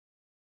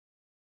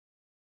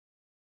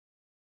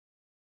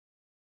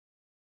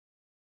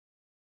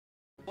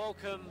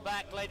Welcome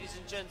back, ladies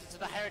and gentlemen, to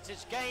the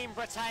Heritage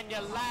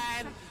GameBritannia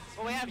land,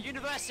 where we have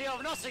University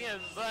of Nottingham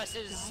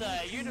versus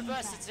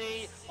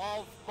University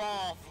of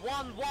Bath.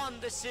 1-1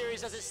 this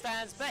series as it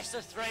stands, best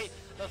of three,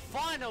 the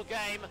final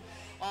game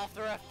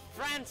after a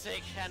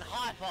frantic and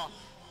hyper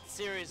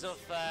series of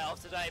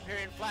today.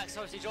 Pflax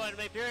obviously joining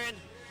me. Pyrian,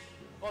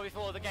 what have you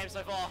thought of the game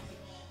so far?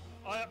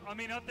 I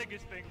mean, I think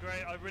it's been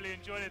great. I really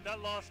enjoyed it.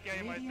 That last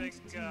game, I think,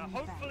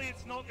 hopefully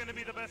it's not going to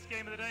be the best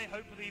game of the day.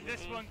 Hopefully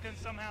this one can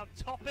somehow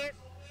top it.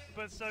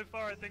 But so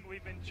far, I think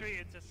we've been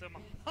treated to some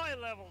high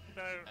level,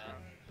 though.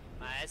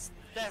 It's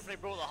definitely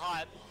brought the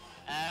hype.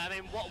 I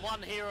mean,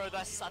 one hero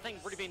that's, I think,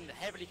 really been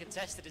heavily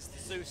contested is the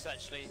Zeus,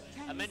 actually.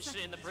 I mentioned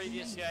it in the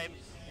previous game.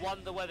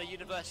 Wonder whether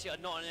University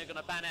of Nottingham are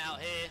going to ban it out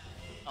here.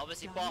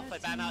 Obviously, Bath, they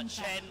ban out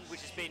Chen,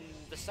 which has been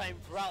the same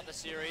throughout the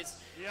series.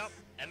 Yep.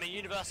 I mean,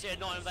 University of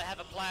Nottingham, they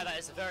have a player that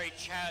is a very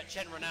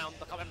Chen renowned.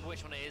 I can't remember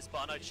which one it is,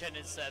 but I know Chen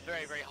is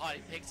very, very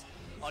highly picked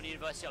on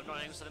University of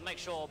Nottingham. So they make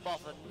sure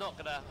Bath are not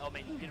going to, I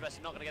mean,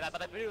 University are not going to get that,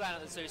 but they do ban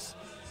out the Zeus.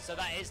 So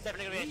that is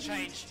definitely going to be a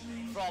change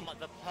from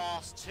the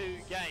past two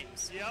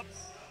games. Yep.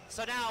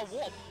 So now,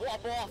 what are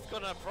Bath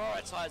going to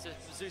prioritise with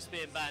Zeus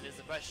being banned is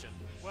the question.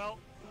 Well,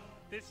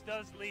 this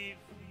does leave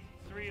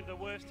three of the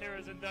worst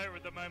heroes in Dota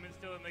at the moment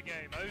still in the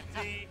game.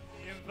 OD,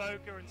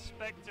 Invoker and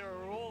Spectre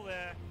are all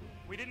there.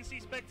 We didn't see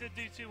Spectre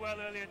do too well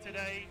earlier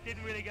today,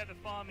 didn't really get the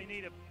farm he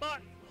needed,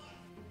 but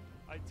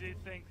I do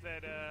think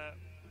that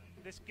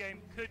this game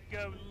could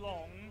go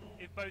long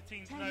if both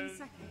teams know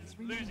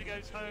loser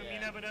goes home. You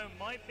never know,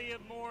 might be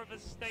more of a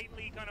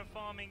stately kind of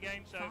farming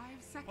game, so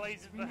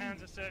plays into the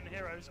hands of certain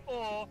heroes,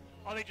 or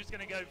are they just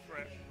going to go for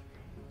it?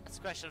 That's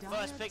the question.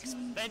 First pick's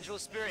Vengeful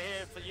Spirit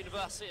here for the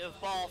University of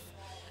Bath.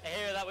 A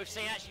hero that we've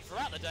seen actually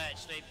throughout the day,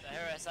 actually. A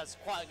hero that has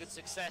quite a good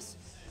success.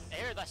 A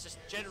hero that's just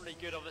generally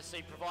good,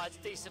 obviously, provides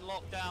decent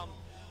lockdown,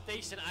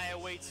 decent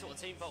AoE sort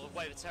of team fight with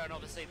Wave of Terror, and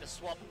obviously the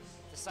swap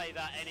to say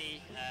that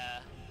any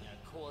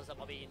cause that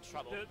might be in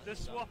trouble. The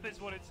swap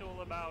is what it's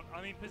all about.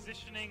 I mean,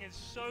 positioning is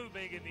so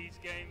big in these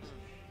games,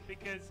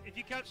 because if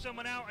you catch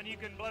someone out and you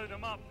can blow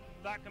them up,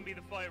 that can be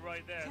the fight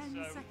right there.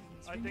 So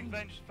I think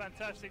Venge,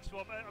 fantastic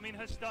swap. I mean,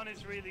 her stun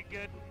is really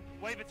good.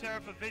 Wave of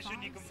Terror for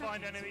vision, you can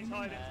find enemies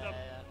hiding stuff.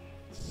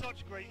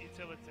 Such great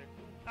utility.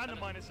 And the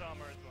minus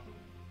armor as well.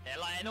 Yeah,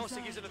 like, and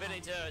also gives them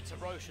ability to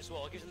Roche as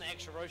well. It gives them the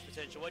extra Roche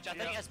potential, which I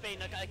think has been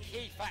a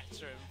key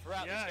factor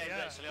throughout this game,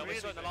 actually. Really we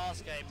saw in the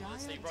last game,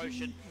 obviously,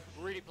 Roche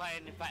really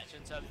playing in factor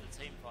in terms of the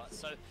team fight.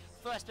 So,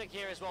 first pick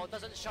here as well.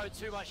 Doesn't show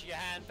too much of your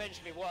hand.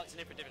 Eventually works in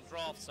different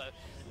drafts, so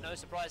no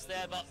surprise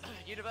there. But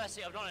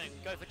University of Nottingham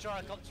go for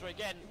Gyrocopter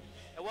again.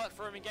 It worked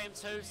for him in game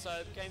 2,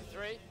 so game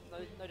 3,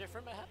 no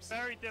different perhaps?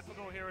 Very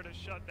difficult hero to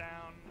shut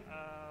down.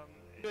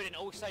 Good in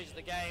all stages of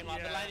the game.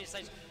 Like the laning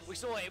stage, we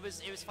saw it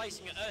was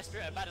facing an Earth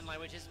Spirit at Baton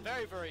lane, which is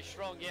very, very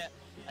strong. Yet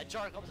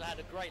Gyrocopter had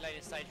a great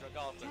laning stage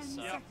regardless.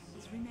 So. Yeah,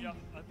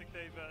 I think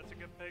they've it's a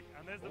good pick.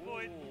 And there's the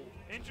Void.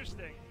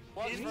 Interesting.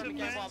 Into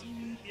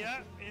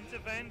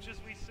Venge, as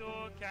we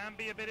saw, can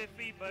be a bit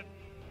iffy, but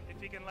if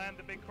he can land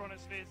the big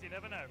Chronospheres, you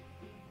never know.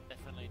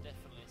 Definitely.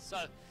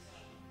 So,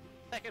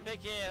 second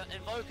pick here,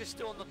 Invoker's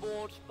still on the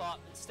board, but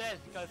instead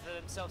go for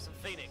themselves some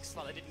Phoenix,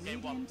 like they did in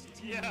game 1.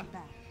 Yeah.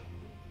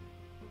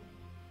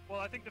 Well,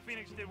 I think the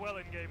Phoenix did well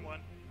in game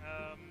 1,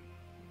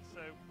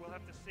 so we'll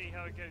have to see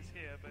how it goes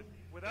here. But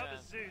without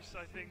the Zeus,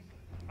 I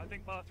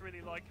think Bath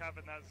really like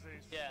having that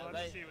Zeus. Yeah, we'll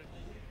have to see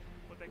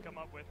what they come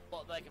up with.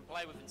 What they can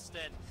play with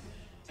instead.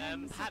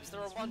 Perhaps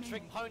they're a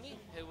one-trick pony.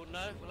 Who will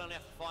know? We'll only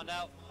have to find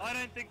out. I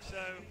don't think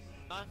so.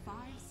 No.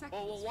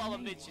 Well, what other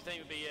bids do you think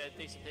would be a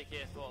decent pick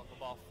here for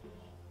Bath?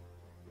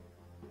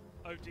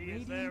 OD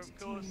is there, of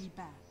course.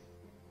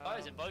 Oh,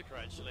 it's Invoker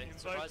actually.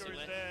 Invoker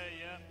is there,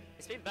 yeah.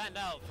 It's been banned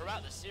out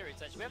throughout the series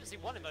actually. We haven't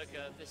seen one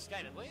Invoker this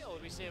game, have we? Or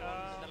did we see one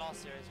in the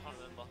last series? I can't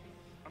remember.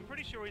 I'm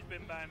pretty sure he's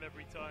been banned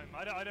every time.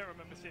 I don't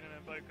remember seeing an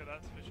Invoker,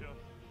 that's for sure.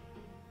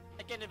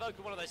 Again,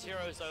 Invoker, one of those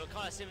heroes though,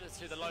 kind of similar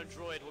to the Lone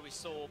Droid where we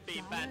saw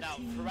being banned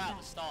out throughout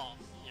the start.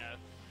 You know,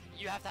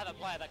 you have to have a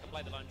player that can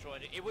play the Lone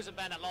Droid. It wasn't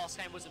banned that last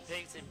game, wasn't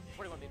picked, and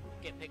probably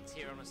won't get picked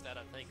here, honestly, I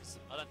don't think.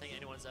 I don't think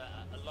anyone's a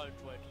Lone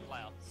Droid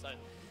player. So,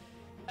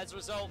 as a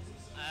result,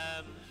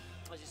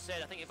 as you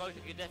said, I think Invoker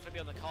could definitely be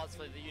on the cards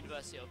for the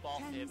University of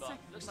Bath here, but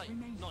looks like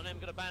Nottingham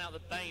going to ban out the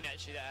Bane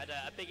actually, that had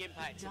a big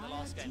impact in the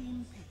last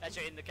game.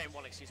 Actually, in the game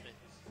 1, excuse me.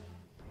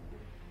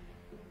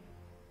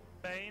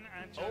 Bane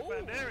and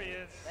Chopan, there he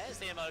is. There's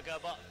the Invoker,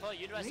 but for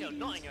University of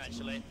Nottingham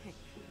actually.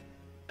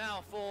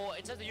 Now,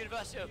 in terms of the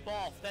University of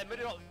Bath, their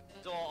middle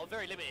options are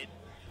very limited.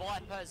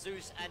 Viper,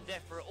 Zeus and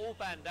Death are all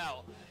banned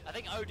out. I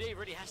think OD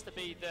really has to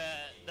be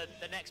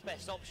the next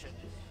best option.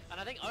 And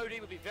I think OD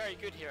would be very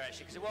good here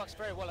actually, because it works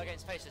very well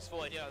against Faceless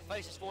Void. You know,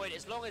 Faceless Void,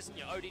 as long as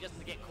OD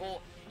doesn't get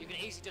caught, you can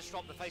easily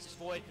disrupt the Faceless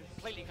Void,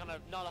 completely kind of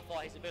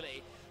nullify his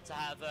ability to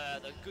have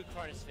the good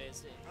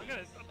Chronospheres. I'm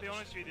going to be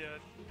honest with you,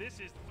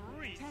 this is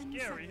 3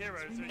 scary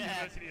heroes that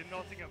University of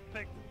Nottingham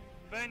picked.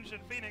 Venge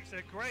and Phoenix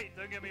are great,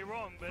 don't get me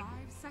wrong, but... 5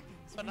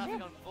 seconds. But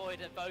nothing on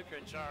Void, Invoker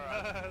and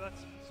Gyro.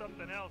 That's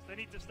something else. They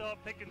need to start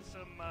picking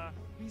some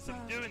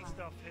doing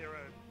stuff hero.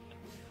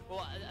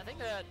 Well, I think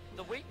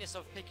the weakness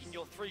of picking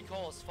your 3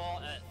 cores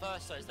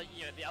first, though, is that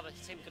the other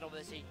team can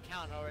obviously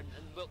counter and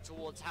look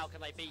towards how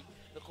can they beat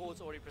the cores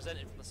already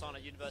presented from the side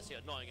of University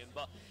of Nottingham.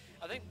 But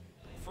I think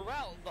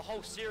throughout the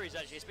whole series,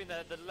 actually, it's been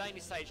the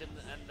laning stage and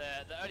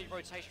the early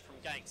rotation from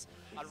ganks.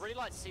 I'd really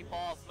like to see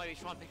Bath maybe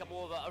try and pick up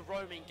more of a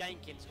roaming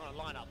ganking kind of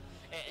lineup.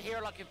 A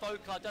hero like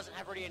Invoker doesn't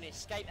have really any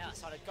escape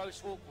outside of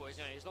Ghost Walk, whereas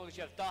as long as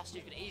you have Dust,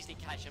 you can easily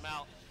catch him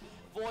out.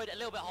 Void a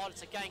little bit harder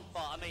to gank,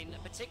 but I mean,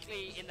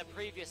 particularly in the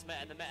previous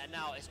meta and the meta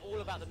now, it's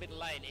all about the mid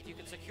lane. If you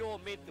can secure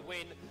mid the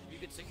win, you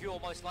can secure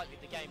most likely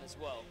the game as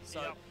well. So,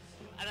 yep.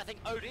 And I think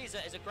OD is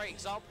a great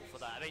example for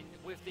that. I mean,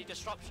 with the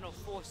disruption of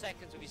 4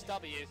 seconds with his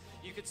W,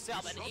 you could set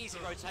up an easy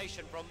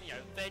rotation from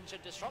Venge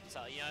and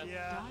Disruptor.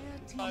 Yeah.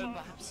 So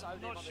perhaps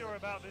OD not sure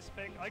about this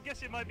pick. I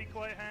guess it might be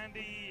quite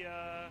handy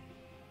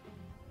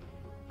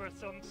for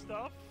some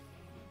stuff,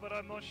 but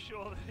I'm not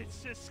sure that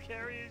it's as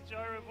scary as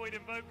Gyro Void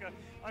Invoker.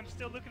 I'm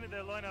still looking at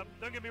their lineup.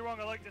 Don't get me wrong,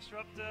 I like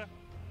Disruptor,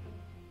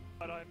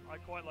 but I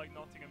quite like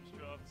Nottingham's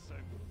draft so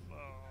far.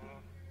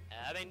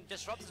 I mean,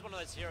 Disruptor's one of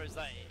those heroes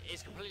that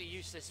is completely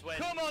useless when...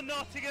 Come on,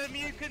 Nottingham,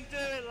 you can do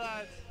it,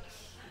 lads!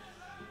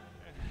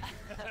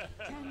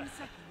 10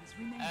 seconds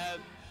remaining.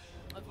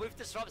 With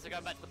Disruptor,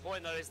 going back to the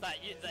point though, is that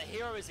the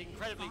hero is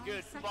incredibly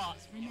good, but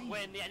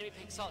when the enemy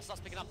starts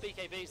picking up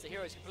BKBs, the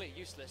hero is completely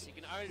useless. He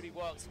can only be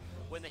worked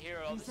when the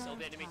hero of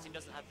the enemy team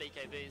doesn't have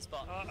BKBs,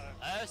 but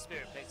Earth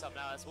Spirit picks up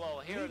now as well.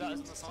 A hero that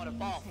was on the side of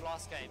Bath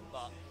last game,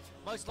 but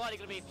most likely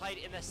going to be played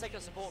in their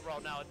second support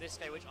role now in this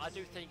game, which I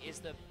do think is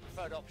the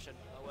preferred option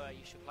where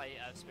you should play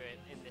Earth Spirit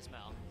in this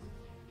meta.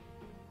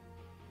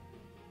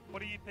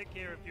 What do you pick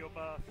here if you're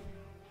Bath?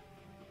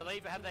 They'll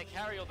either have their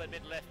carry or their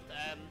mid left.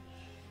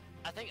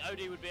 I think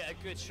OD would be a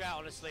good shout,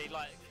 honestly.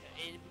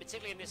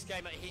 Particularly in this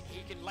game, he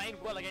can lane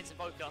well against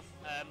Invoker.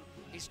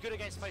 He's good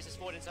against Faceless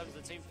Void in terms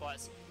of the team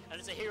fights, and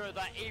it's a hero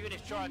that even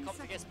if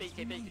Gyrocopter gets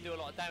BKB, can do a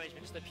lot of damage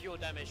because the pure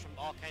damage from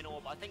Arcane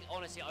Orb. I think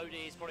honestly OD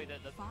is probably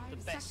the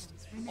best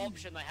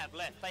option they have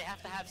left. They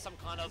have to have some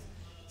kind of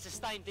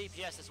sustained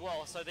DPS as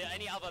well, so there are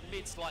any other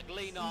mids like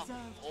Lina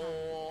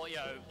or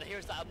the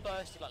heroes that are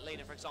bursty like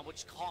Lina, for example,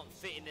 just can't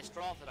fit in this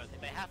draft. I don't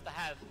think they have to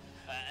have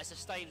a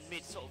sustained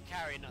mid sort of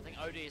carry, and I think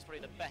OD is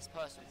probably the best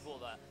person for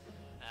that.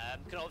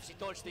 Can obviously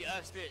dodge the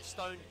Earth Spirit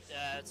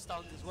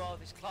stuns as well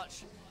with his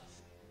clutch.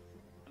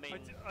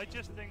 I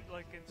just think,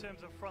 in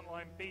terms of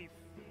frontline beef,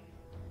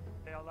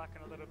 they are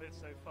lacking a little bit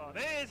so far.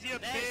 There's your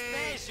beef!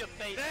 There's your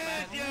beef,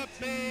 There's your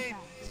beef!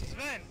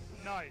 Sven,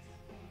 nice.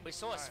 We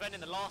saw Sven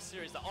in the last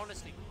series that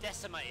honestly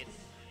decimated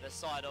the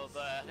side of,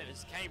 I think it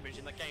was Cambridge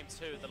in the game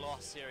 2 of the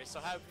last series. So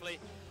hopefully,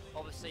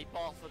 obviously,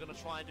 Bath are going to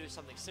try and do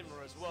something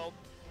similar as well.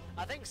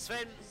 I think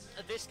Sven,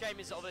 this game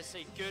is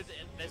obviously good.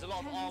 There's a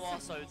lot of armor,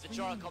 so the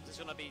Gyrocopter is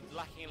going to be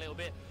lacking a little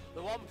bit.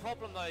 The one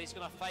problem though he's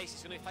going to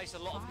face a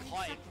lot of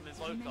kiting from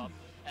Invoker.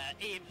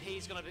 EMP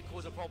is going to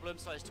cause a problem,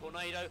 so is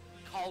Tornado,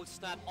 Cold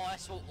Snap,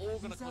 Ice Wall, all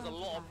going to cause a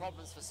lot of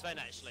problems for Sven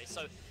actually.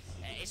 So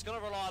it's going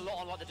to rely a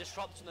lot on the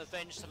Disruptor and the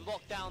Venge to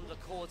lock down the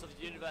cores of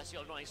the University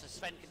of Nottingham, so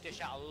Sven can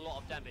dish out a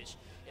lot of damage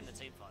in the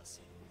team fights.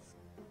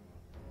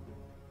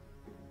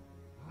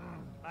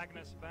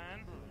 Magnus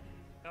ban,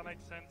 that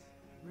makes sense.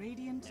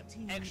 Radiant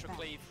team extra back.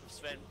 cleave from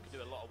Sven could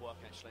do a lot of work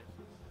actually.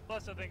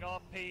 Plus I think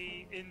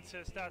RP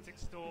into Static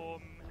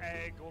Storm,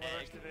 Egg, all the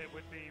rest of it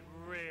would be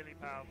really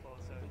powerful.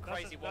 So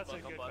crazy that's a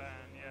combo. good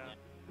ban, yeah.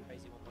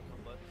 Crazy one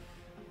combo.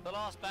 The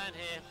last ban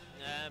here,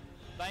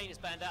 Bane is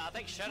banned out. I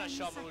think Shadow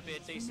Shaman would be a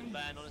decent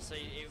ban,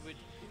 honestly. It would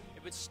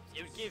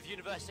give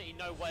University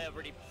no way of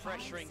really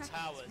pressuring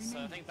towers. So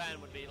I think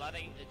ban would be, I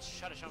think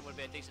Shadow Shaman would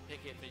be a decent pick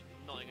here for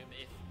Nottingham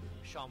if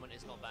Shaman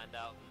is not banned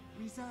out.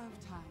 Reserve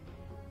time.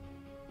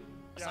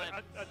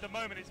 Yeah, at the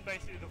moment it's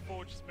basically the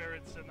Forged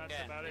Spirits and that's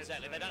about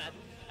exactly. it. They don't have,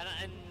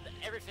 and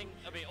everything,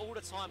 I mean, all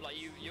the time,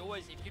 you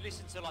always, if you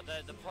listen to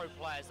the pro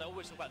players, they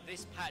always talk about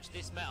this patch,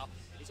 this meta,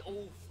 it's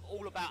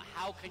all about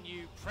how can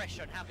you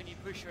pressure and how can you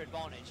push your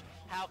advantage,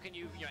 how can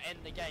you end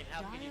the game,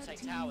 how can you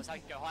take towers, how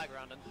can you go high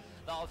ground, and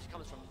that obviously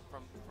comes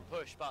from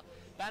push. But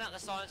ban out the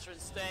Silencer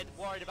instead,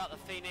 worried about the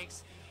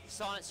Phoenix.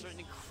 Silencer is an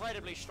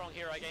incredibly strong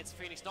hero against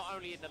Phoenix, not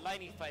only in the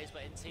laning phase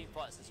but in team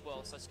fights as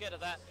well, so scared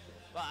of that.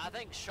 But I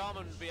think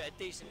Shaman would be a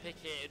decent pick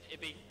here.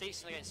 It'd be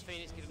decent against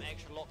Phoenix, give him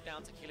extra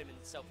lockdown to kill him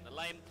himself in the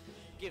lane,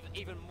 give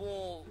even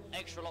more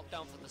extra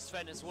lockdown for the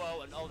Sven as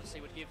well, and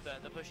obviously would give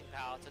the pushing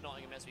power to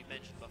Nottingham as we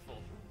mentioned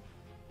before.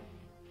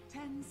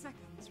 10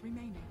 seconds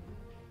remaining.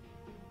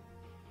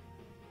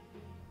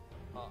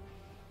 5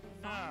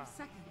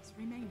 seconds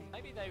remaining.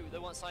 Maybe they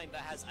want something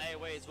that has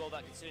AoE as well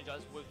that can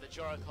synergize with the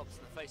Gyrocopter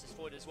and the Faceless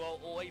Void as well,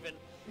 or even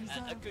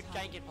a good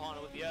ganking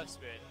partner with the Earth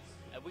Spirit.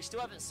 We still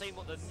haven't seen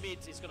what the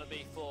mid is going to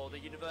be for the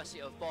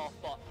University of Bath,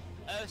 but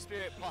Earth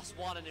Spirit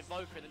 +1 and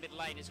Invoker in the mid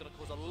lane is going to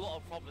cause a lot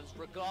of problems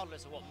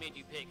regardless of what mid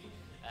you pick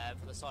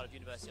for the side of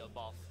University of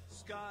Bath.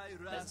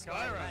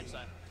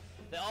 Skyrim.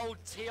 The old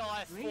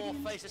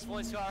TI4 Faceless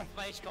Void Skyrim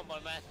Mage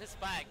combo, man, it's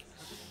back.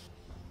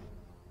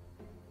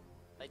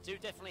 They do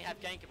definitely have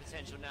ganker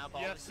potential now,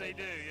 but yes they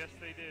do, yes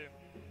they do.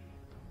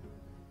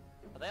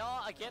 I They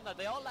are, again, though,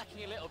 they are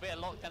lacking a little bit of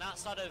lockdown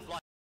outside of,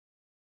 like...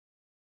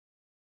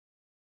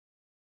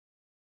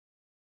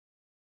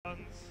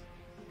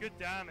 Good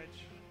damage.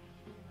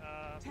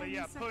 But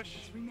yeah,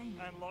 push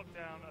and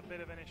lockdown, a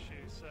bit of an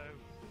issue. So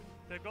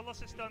they've got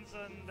lots of stuns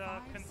and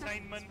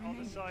containment on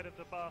the side of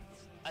the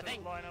buffs. I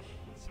think lineup.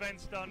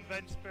 Sven's done,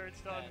 Venge Spirit's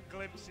done,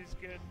 Glimpse is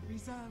good.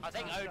 I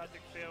think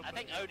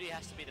Odie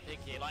has to be the pick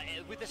here. Like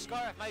with the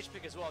Skywrath Mage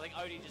pick as well, I think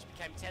Odie just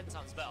became 10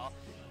 times better.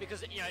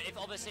 Because you know, if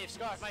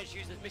Skywrath Mage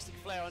uses Mystic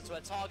Flare onto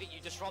a target,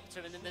 you disrupt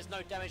him, and then there's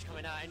no damage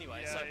coming out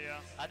anyway. Yeah, so yeah.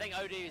 I think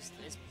Odie is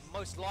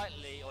most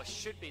likely, or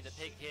should be, the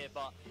pick here.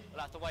 But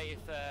we'll have to wait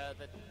if the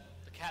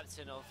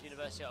captain of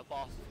University of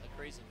Bath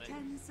agrees with me.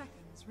 10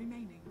 seconds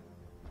remaining.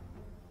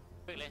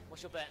 Quickly,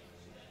 what's your bet?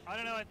 I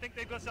don't know, I think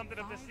they've got something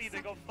up their sleeve.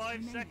 They've got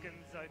 5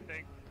 seconds, I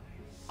think.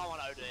 I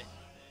want Odie.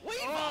 Weaver!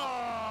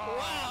 Oh!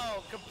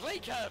 Wow,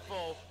 complete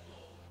curveball.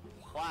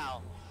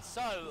 Wow.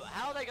 So,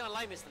 how are they going to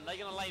lane this then? Are they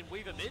going to lane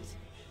Weaver mid?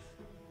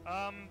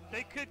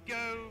 They could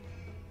go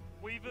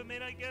Weaver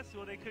mid, I guess,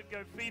 or they could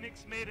go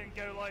Phoenix mid and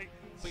go like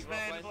Weaver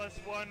Sven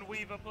 +1,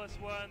 Weaver +1,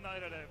 I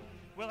don't know.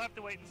 We'll have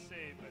to wait and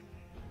see, but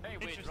very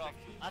weird draft.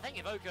 I think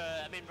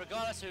Evoker, I mean,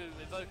 regardless who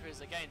Evoker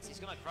is against, he's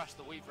going to crush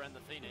the Weaver and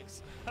the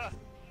Phoenix.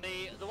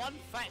 The one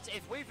fact,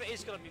 if Weaver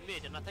is going to be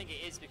mid, and I think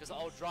it is because the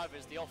old driver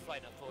is the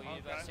offlaner for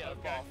University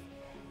of Bath,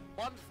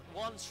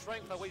 one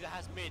strength that Weaver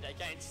has mid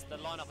against the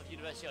lineup of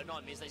University of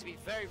Nottingham is that it's going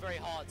to be very, very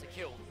hard to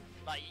kill.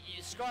 Like,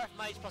 Skywrath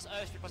Mage plus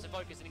Earthspirit plus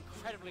Evoker is an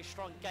incredibly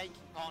strong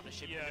ganking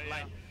partnership in the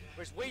lane.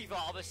 Whereas Weaver,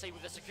 obviously,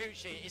 with the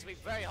security, it's going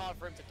to be very hard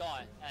for him to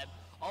die.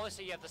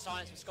 Obviously, you have the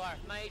silence from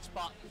Skywrath Mage,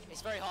 but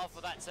it's very hard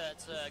for that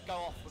to go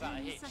off without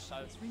a hitch.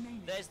 So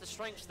there's the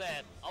strengths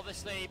there.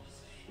 Obviously,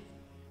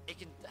 it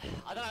can.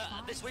 I don't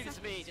know. This Weaver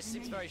to me just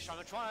seems very strong.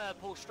 I'm trying to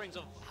pull strings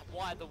of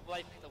why they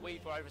pick the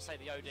Weaver over, say,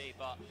 the OD,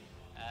 but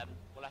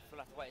we'll have to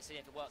wait and see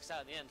if it works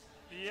out in the end.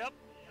 Yep,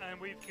 and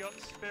we've got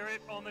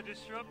Spirit on the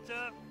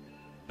Disruptor,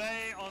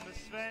 Bay on the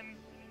Sven,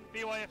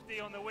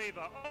 BYFD on the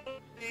Weaver,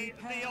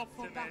 the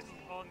Optimist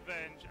on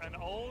Venge, and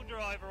Old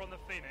Driver on the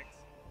Phoenix.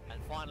 And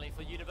finally,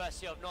 for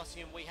University of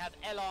Nottingham, we have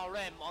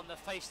LRM on the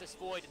Faceless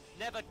Void,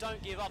 Never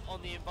Don't Give Up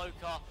on the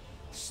Invoker,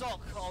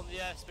 Sock on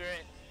the Earth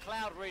Spirit,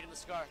 Cloud Reed on the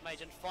Skywrath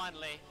Mage, and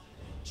finally,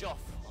 Joff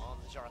on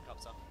the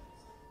Gyrocopter.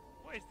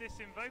 What is this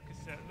Invoker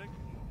set? Look.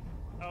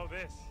 Oh,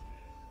 this.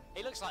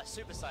 He looks like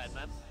Super Saiyan,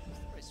 man. He's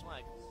pretty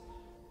swag.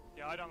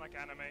 Yeah, I don't like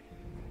anime.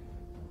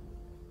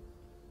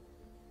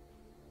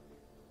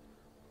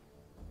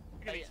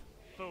 Look at these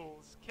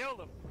fools. Kill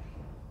them.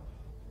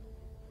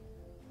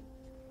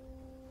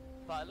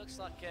 But it looks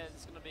like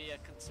there's going to be a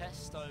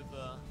contest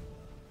over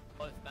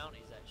both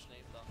bounties,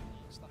 actually. But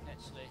it looks like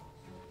actually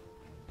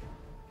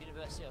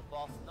University of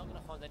Bath not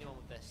going to find anyone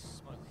with their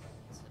smoke.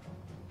 It's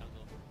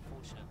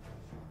unfortunate.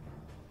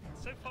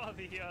 So far,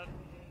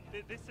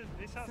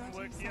 this hasn't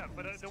worked yet.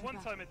 But the one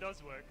time it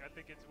does work, I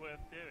think it's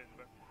worth doing.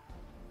 But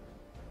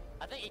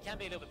I think it can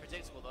be a little bit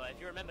predictable though. If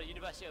you remember,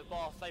 University of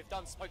Bath, they've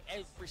done smoke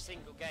every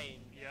single game.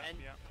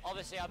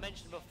 Obviously, I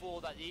mentioned before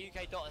that the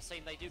UK Dota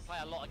scene, they do play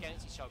a lot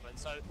against each other, and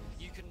so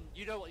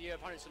you know what your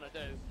opponent's going to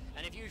do.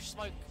 And if you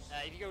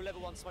go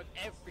level 1 smoke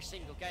every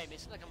single game,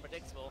 it's going to become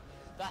predictable.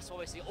 That's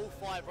obviously all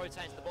 5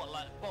 rotate into the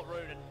bot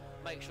rune and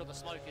make sure the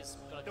smoke is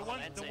going to come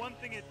empty. The one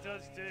thing it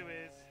does do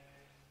is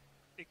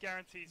it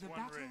guarantees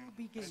one rune.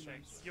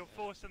 You're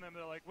forcing them,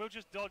 they're like, we'll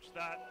just dodge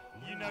that.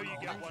 You know you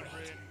get one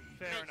rune.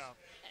 Fair enough.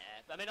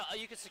 I mean,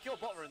 you can secure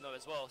bot rune though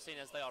as well, seeing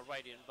as they are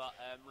Radiant, but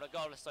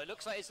regardless, so it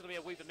looks like it's going to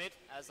be a Weaver mid,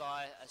 as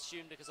I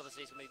assumed, because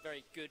obviously it's going to be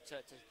very good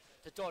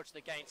to dodge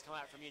the gains come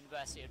out from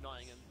University of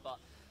Nottingham, but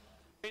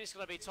Phoenix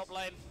going to be top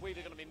lane,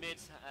 Weaver going to be mid,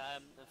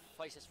 and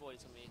Faceless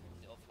Void is going to be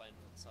the off lane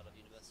on the side of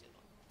University of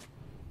Nottingham.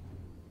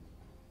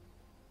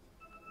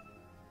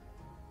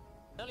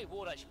 The only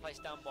ward actually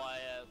placed down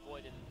by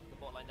Void in the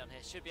bot lane down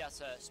here should be able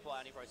to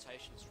spot any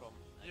rotations from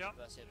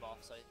University of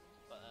Bath, so,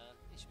 but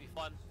it should be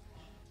fine.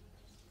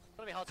 It's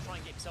going to be hard to try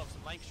and get yourself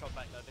some lane control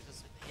back though,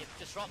 because if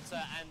Disruptor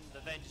and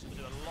the Venge is going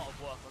to do a lot of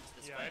work onto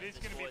this. Yeah, it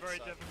is going to be very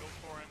difficult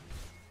for him.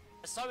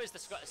 So is the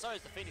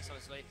Phoenix,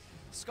 honestly.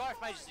 Skywrath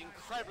Mage is an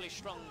incredibly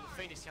strong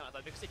Phoenix counter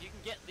though, because if you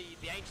can get the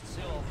Ancient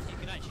Seal off, you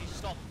can actually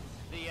stop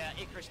the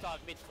Icarus dive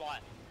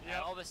mid-flight.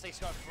 Obviously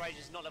Skywrath Mage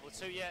is not level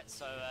 2 yet,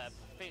 so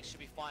Phoenix should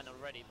be fine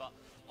already, but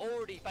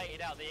already baited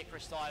out the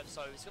Icarus dive,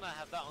 so he's going to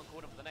have that on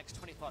corner for the next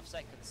 25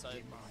 seconds, so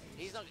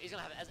he's going to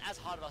have as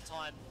hard of a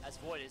time as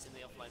Void is in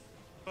the offlane.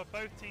 But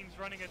both teams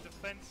running a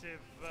defensive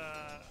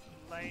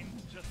lane,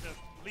 just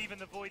leaving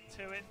the Void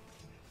to it.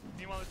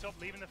 Meanwhile, the top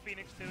leaving the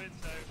Phoenix to it,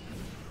 so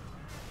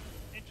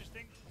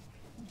interesting.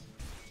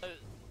 So,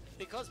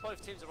 because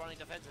both teams are running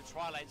defensive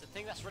tri-lanes, the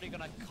thing that's really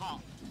going to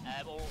cut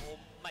or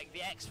make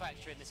the X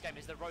factor in this game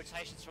is the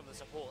rotations from the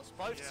supports.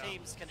 Both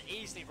teams can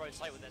easily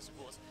rotate with their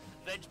supports.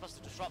 Venge plus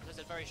the Disruptor is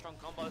a very strong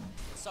combo, and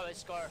so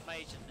is Skywrath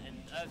Mage and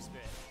Earth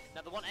Spirit.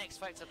 Now, the one X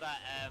factor that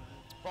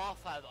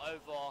Bath have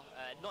over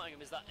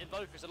Nottingham is that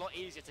Invoker is a lot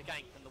easier to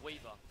gank than the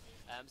Weaver.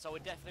 So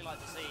we'd definitely like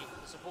to see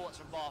the supports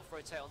from Bath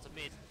rotate onto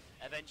mid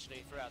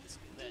eventually throughout this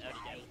early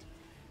game.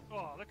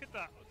 Oh, look at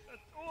that.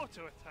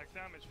 Auto attack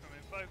damage from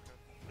Invoker.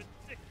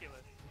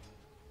 Ridiculous.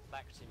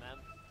 Accuracy, man.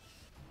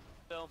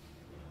 Still.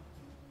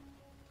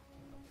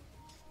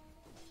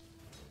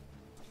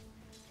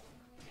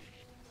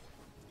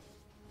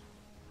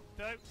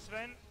 Dope.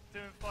 Sven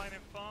doing fine in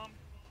farm.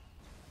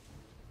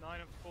 9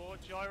 and 4.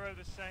 Gyro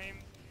the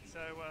same. So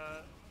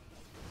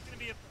it's going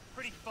to be a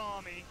pretty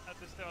farmy at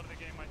the start of the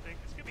game, I think.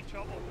 This could be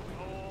trouble.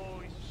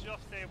 Oh, he's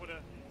just able to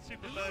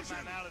super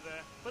Birdman out of there.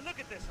 But look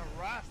at this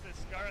harass that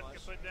Skyrath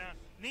can put down.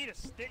 Need a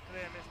stick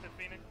there, Mr.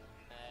 Phoenix.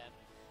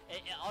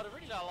 I'd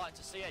really like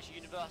to see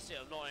actually University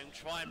of Nottingham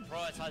try and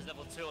prioritise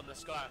level 2 on the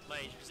Skyrath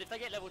Mage, because if they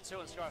get level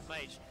 2 on Skyrath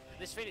Mage,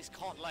 this Phoenix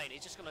can't lane.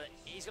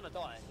 He's gonna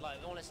die. Like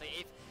honestly,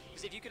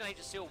 because if you can aim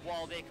to seal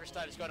while the Icarus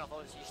Stone is going off,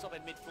 obviously you stop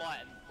him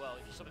mid-flight, and well,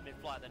 if you stop him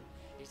mid-flight, then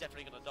he's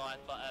definitely gonna die.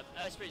 But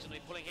Earthspirit is gonna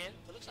be pulling here.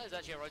 But it looks like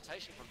there's actually a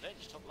rotation from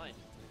Venge top lane.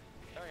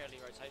 Very early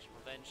rotation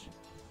from Venge.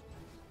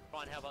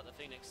 Ryan, how about the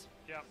Phoenix?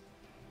 Yeah.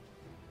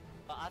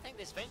 But I think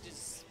this Venge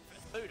is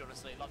food,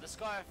 honestly. Like the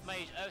Skyrath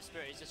Mage Earth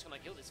Spirit is just going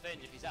to kill this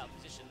Venge if he's out of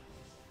position.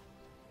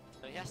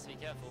 So he has to be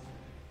careful.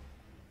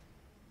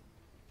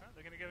 Right,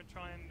 they're going to go and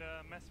try and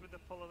mess with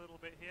the pull a little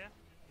bit here.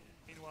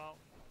 Meanwhile,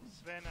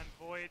 Sven and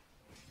Void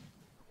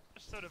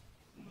just sort of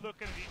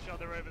looking at each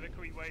other over the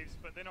creep waves,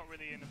 but they're not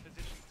really in a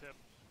position to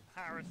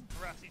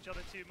harass each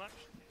other too much.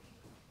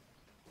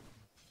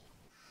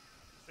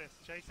 What's this?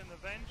 Chasing the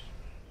Venge.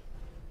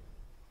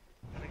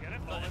 Gonna get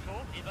it.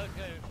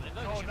 Invoker.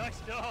 Oh, nice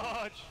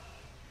dodge!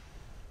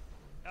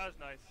 That was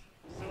nice.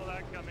 Saw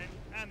that coming,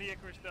 and the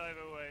Icarus dive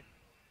away.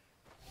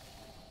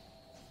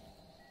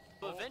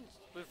 But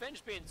with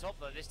Venge being top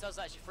though, this does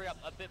actually free up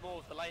a bit more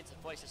of the lane to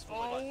place this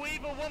forward. Oh,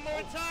 Weaver, one more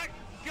attack!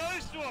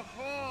 Goes to a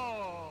 4!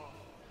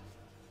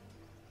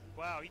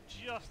 Wow, he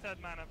just had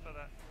mana for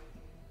that.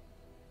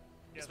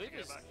 Yes,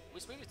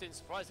 Weaver's doing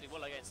surprisingly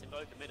well against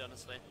Invoker mid,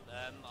 honestly.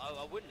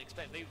 I wouldn't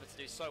expect Weaver to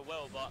do so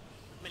well, but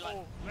I mean, like.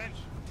 Oh, Venge.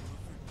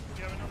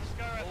 Going on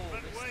the Skyrath,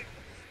 but wait.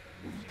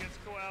 She gets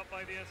caught out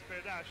by the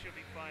Earthspirit. Ah, she'll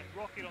be fine.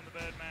 Rocket on the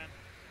Birdman.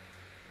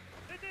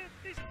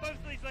 Both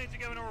of these lanes are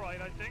going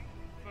alright, I think,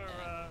 for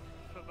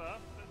Burr.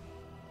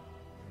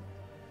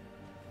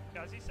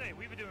 Yeah, as you say,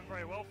 we were doing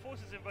very well.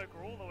 Forces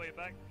Invoker all the way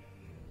back.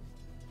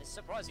 It's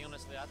surprising,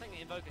 honestly. I think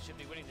Invoker should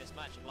be winning this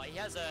match. Like he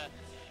has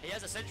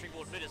a sentry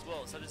ward mid as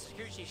well, so the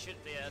security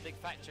should be a big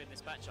factor in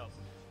this matchup.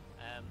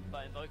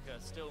 But Invoker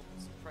still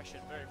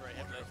pressured very, very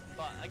heavily.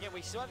 But again,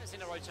 we still haven't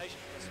seen a rotation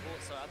for the support,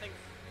 so I think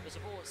the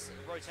support's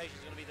rotation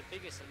is going to be the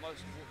biggest and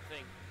most important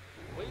thing.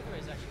 Weaver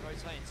is actually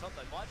rotating top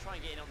though. Might try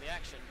and get in on the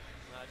action.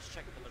 Just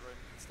check it from the room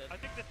instead. I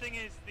think the thing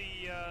is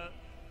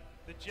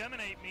the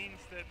Geminate means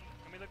that,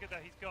 I mean, look at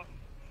that. He's got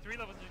 3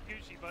 levels of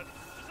Jacuzzi, but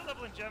just a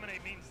level in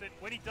Geminate means that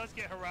when he does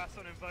get harassed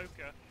on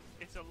Invoker,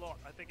 it's a lot.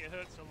 I think it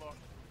hurts a lot.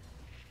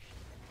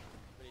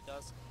 But he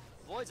does.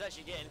 Void's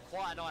actually getting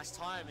quite a nice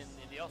time in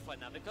the offlane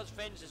now because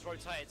Venge is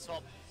rotated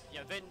top. You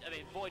know,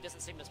 Void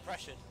doesn't seem as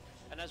pressured,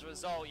 and as a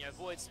result, you know,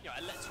 Void's 12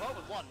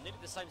 and 1, nearly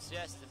the same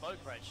CS as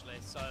Invoker actually.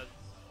 So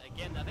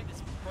again, I think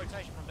this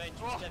rotation from Venge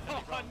is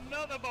definitely wrong.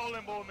 Another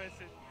bowling ball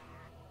missing.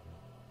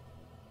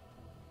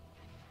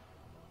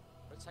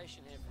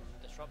 Rotation here from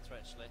Disruptor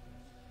actually.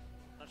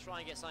 Gonna try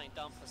and get something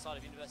done for the side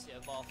of University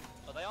of Bath,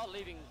 but they are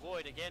leaving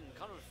Void again,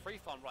 kind of a free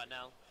farm right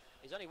now.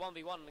 He's only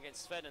 1v1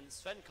 against Sven, and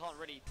Sven can't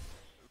really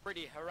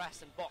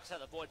harass and box out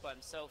the Void by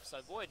himself, so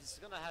Void is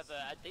going to have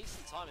a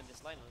decent time in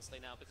this lane honestly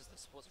now because the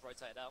supports have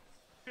rotated out.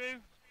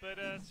 True,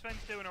 but Sven's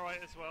doing alright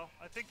as well.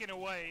 I think in a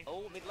way...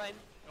 Oh, mid lane.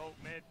 Oh,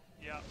 mid,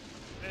 yeah.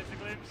 There's a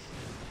glimpse.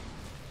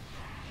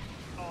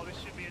 Oh, this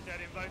should be a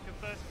dead Invoker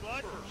first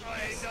blood. Oh,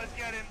 he does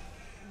get him.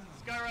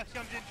 Skyrath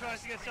comes in,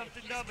 tries to get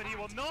something done, but he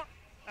will not.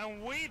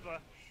 And Weaver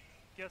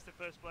gets the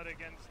first blood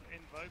against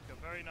Invoker.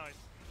 Very nice.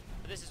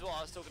 This is what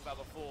I was talking about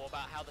before,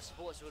 about how the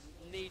supports would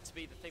need to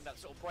be the thing that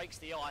sort of breaks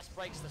the ice,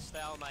 breaks the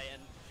stalemate,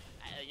 and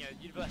you know,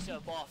 University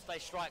of Bath, they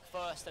strike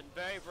first, and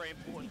very, very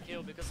important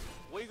kill because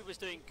Weaver was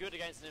doing good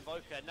against an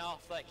Invoker, and now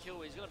after that kill,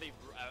 he's going to be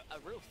a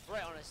real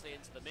threat, honestly,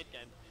 into the mid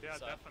game. Yeah,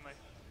 so, definitely.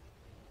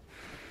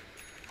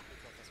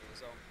 As a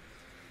result.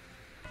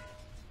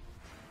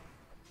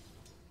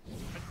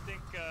 I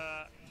think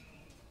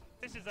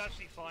this is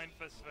actually fine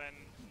for Sven.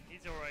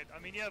 He's alright. I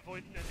mean, yeah,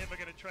 Void and him are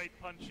going to trade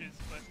punches,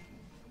 but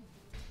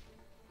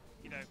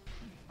you know,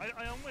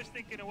 I almost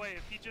think in a way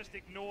if he just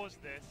ignores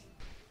this,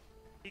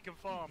 he can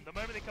farm. The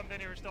moment they come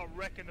down here and start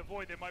wrecking the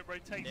Void, they might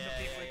rotate some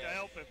people in to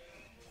help him.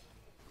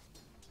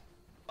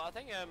 But I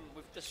think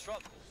with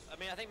Disrupt,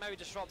 I think maybe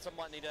Disruptor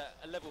might need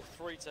a level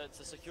 3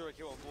 to secure a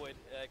kill on Void,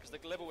 because the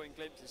level in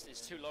Glimpse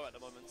is too low at the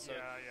moment. So.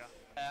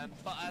 Yeah.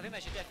 But I think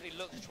they should definitely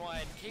look to try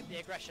and keep the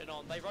aggression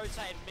on. They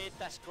rotate in mid,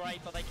 that's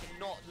great, but they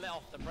cannot let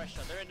off the pressure.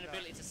 They're in an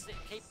ability to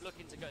keep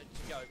looking to go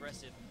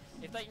aggressive.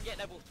 If they can get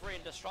level 3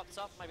 and Disrupt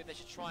up, maybe they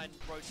should try and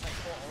rotate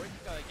bot, or even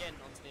go again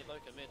onto the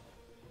Invoker mid.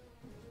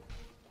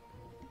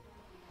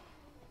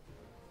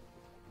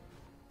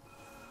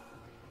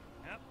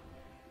 Yep.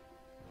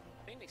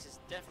 Phoenix is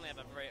definitely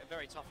having a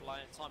very tough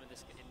time in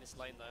this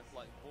lane though.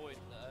 Like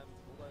Void,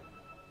 although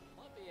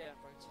might be a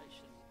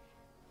rotation.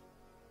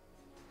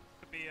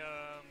 The be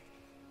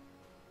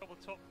double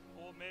top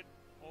or mid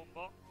or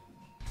bot.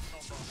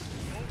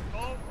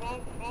 Not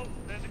bot. Oh,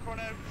 there's a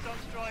chrono,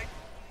 Sunstrike.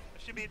 There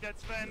should be a dead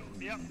Sven.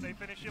 Yep, they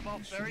finish him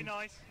off, very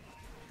nice.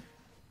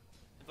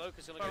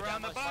 Invoker's gonna go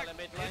Around down the back,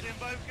 mid here's lane.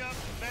 Invoker,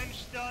 bench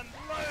stun,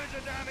 loads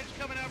of damage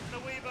coming out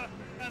from the Weaver,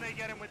 and they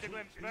get him with the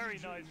glimpse, very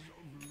nice.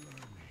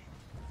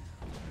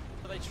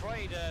 So they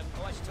trade,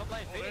 actually top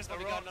lane, Phoenix There's the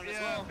probably rock, going on as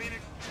yeah, well.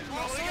 Phoenix.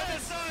 Oh, Oh, he got the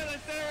silence!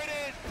 silence, there it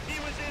is! He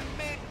was in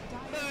mid,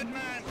 third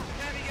man,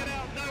 can he get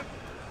out? Nope.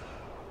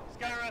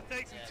 Skyra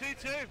takes him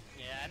 2-2.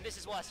 Yeah, and this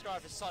is why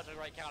Skyrath is such a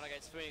great counter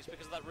against Phoenix,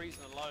 because of that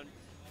reason alone.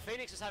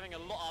 Phoenix is having a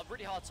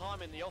really hard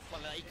time in the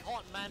offlane. He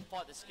can't man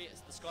fight the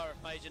Skyrath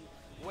Mage, and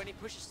when he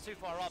pushes too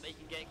far up, he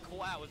can get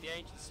caught out with the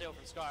Ancient Seal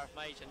from Skyrath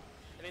Mage. And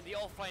I mean, the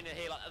offlaner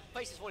here, like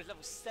basis 1 is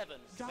level 7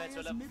 compared to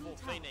a level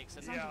 4 Phoenix,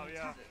 and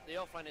Yeah. the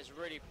offlane is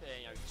really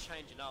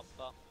changing up.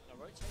 But a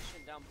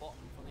rotation down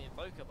bottom from the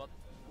Invoker, but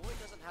Boy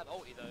doesn't have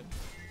ulti though,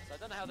 so I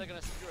don't know how they're going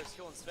to secure a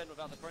skill on Sven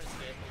without the Prince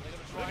here. They're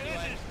going to try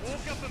anyway. Just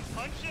walk up and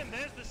punch him.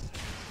 There's the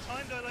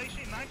time dilation.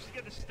 He managed to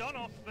get the stun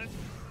off, but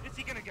is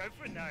he going to go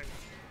for it? No.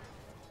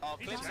 Oh,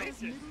 He's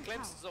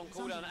Glimpse is on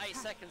cooldown, 8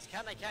 seconds.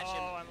 Can they catch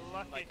him? Oh,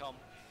 unlucky. They come.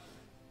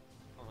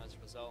 Oh, as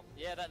a result.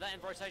 Yeah, that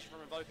rotation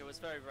from Invoker was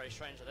very, very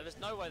strange. There was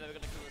no way they were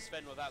going to kill the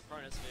Sven without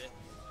Chronosphere,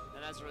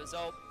 and as a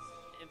result,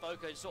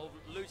 Invoker sort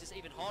of loses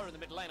even harder in the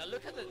mid lane. Now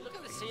look at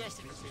the CS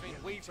difference between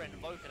Weaver and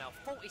Invoker now.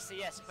 40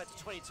 CS compared to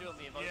 22 on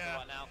the Invoker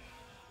right now.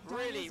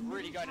 Really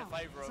going in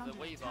favour of the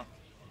Weaver.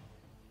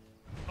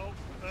 Oh,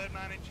 third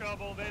man in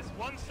trouble. There's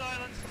 1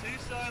 silence, 2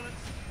 silence.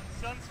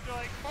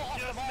 Sunstrike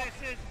just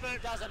misses,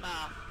 but doesn't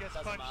matter. Gets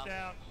punched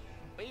down.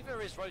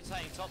 Weaver is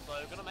rotating top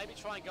though. Gonna maybe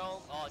try and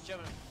go. Oh,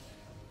 German.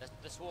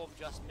 The swarm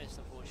just missed,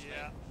 unfortunately.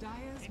 Yeah.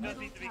 Dyer's He does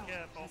middle need to be tower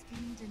careful. has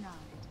been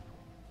denied.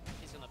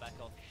 He's gonna back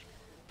off.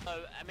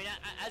 So, I mean,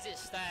 as it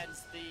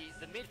stands,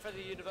 the mid for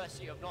the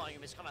University of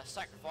Nottingham is kind of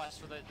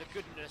sacrificed for the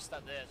goodness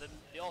that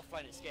the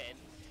offlane is getting,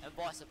 and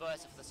vice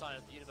versa for the side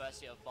of the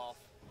University of Bath.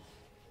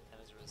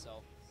 And as a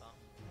result,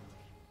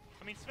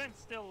 I mean, Sven's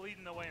still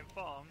leading the way in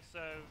farm,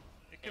 so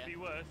it could be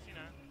worse, you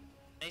know.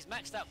 And he's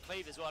maxed out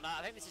cleave as well. Now,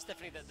 I think this is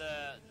definitely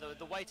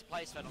the way to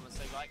play Sven,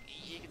 honestly. Like,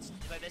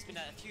 there's been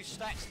a few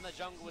stacks in the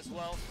jungle as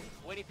well.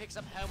 When he picks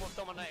up Helm of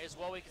Dominator as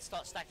well, he can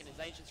start stacking his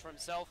Ancients for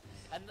himself.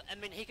 And I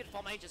mean, he can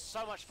farm Ancients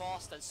so much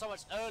faster and so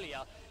much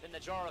earlier than the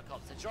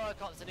Gyrocopter.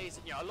 Gyrocopter needs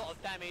a lot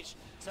of damage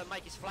to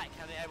make his Pflax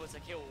able to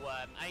kill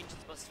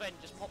Ancients, but Sven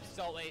just pops his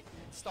ulti,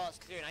 starts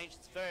clearing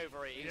Ancients very,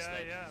 very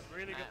easily. Yeah,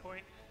 really good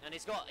point. And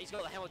he's got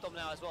the Helm of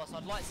Dominator as well, so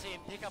I'd like to see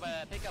him pick up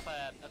a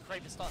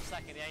creep and start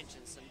stacking the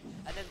Ancients,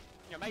 and then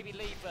maybe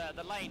leave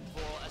the lane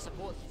for a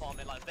support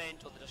farming like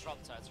Vent or the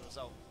Disruptor as a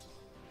result.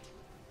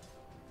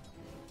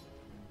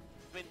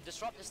 I mean,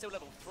 Disruptor's still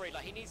level 3,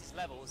 like he needs his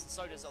levels, and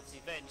so does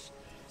obviously Venge.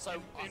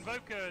 So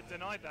Invoker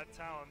denied that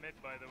tower mid,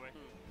 by the way.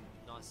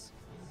 Nice.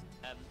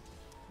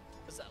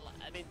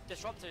 I mean,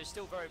 Disruptor is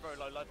still very, very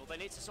low level. They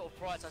need to sort of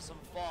prioritise some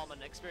farm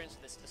and experience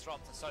with this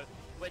Disruptor. So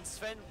when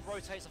Sven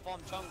rotates a farm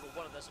jungle,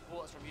 one of the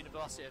supporters from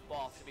University of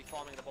Bath should be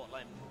farming the bot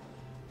lane.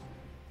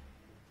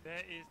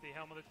 There is the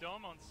Helm of the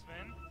Dom on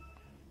Sven.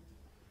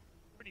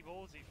 Pretty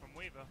ballsy from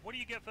Weaver. What do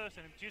you get first?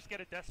 And just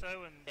get a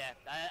Deso and yeah,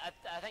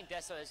 I think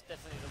Deso is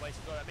definitely the way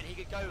to go. I mean, he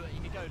could go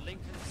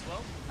Lincoln as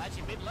well.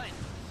 Actually, mid lane.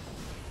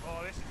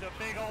 oh, this is a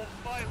big old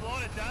fight. A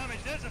lot of damage.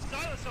 There's a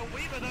silence on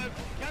Weaver though.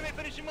 Can they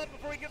finish him up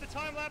before he get the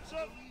time lapse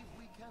up?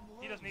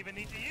 He doesn't even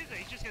need to use it.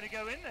 He's just going to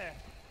go in there.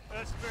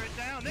 Earth Spirit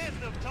down. There's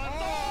the time.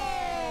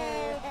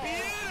 Oh,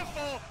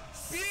 beautiful,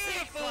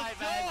 beautiful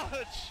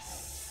dodge.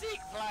 Sick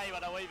play by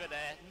the Weaver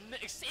there.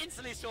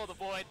 Instantly saw the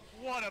void.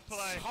 What a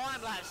play.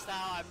 Time lapse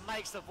style and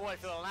makes the void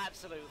feel an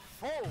absolute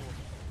fool.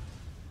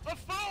 A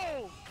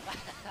fool!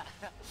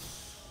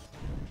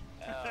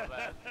 Oh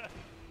man.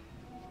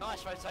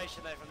 Nice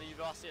rotation there from the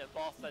University of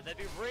Bath. They've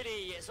been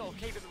really sort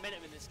of keeping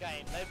momentum in this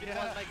game. They've been the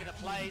ones making the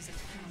plays,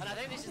 and I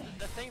think this is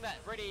the thing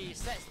that really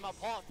sets them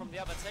apart from the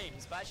other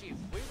teams. But actually,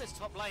 Weaver's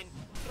top lane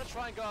gonna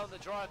try and go on the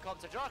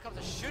Gyrocopter.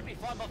 Gyrocopter should be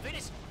fine, but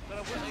Venus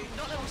not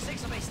level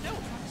 6 on me. Still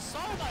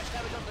so much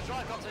damage on the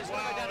Gyrocopter. He's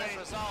gonna go down as a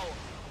result.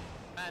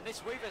 Man, this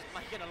Weaver's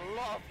making a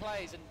lot of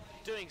plays and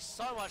doing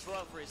so much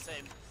work for his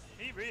team.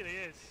 He really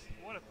is.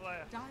 What a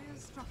player.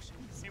 Dyer's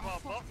structures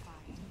Meanwhile, are Bot.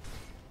 fortified.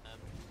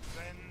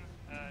 Then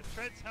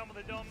Treads, Helm of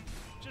the Dom,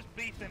 just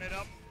beefing it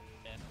up.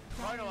 Yeah.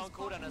 Chrono on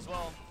cooldown as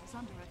well. Is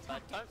under I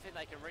attack. don't think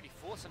they can really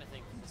force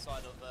anything from the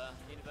side of the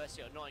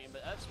University of Nottingham,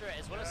 but Earth Spirit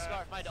as well as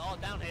Scarf Made are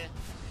down here.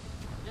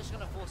 Just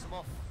going to force them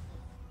off.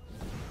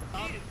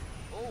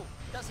 Oh,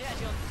 does he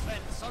actually on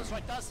Sven?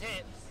 Sunstrike does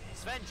hit.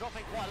 Sven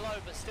dropping quite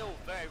low, but still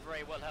very,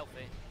 very well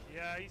healthy.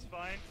 Yeah, he's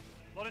fine.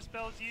 A lot of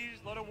spells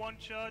used, a lot of one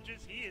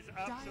charges. He is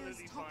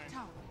absolutely Dyer's top fine.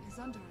 tower is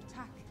under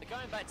attack. But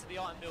going back to the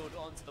item build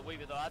onto the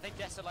Weaver though, I think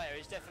Desolator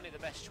is definitely the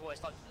best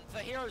choice. Like for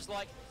heroes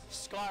like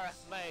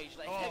Skyrath Mage,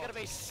 like they're gonna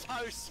be so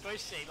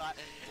squishy. Like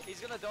he's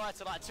gonna die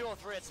to like 2 or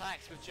 3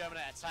 attacks with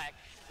Germinate attack.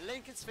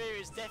 Lincoln Sphere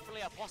is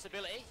definitely a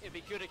possibility. It'd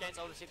be good against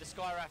obviously the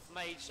Skyrath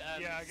Mage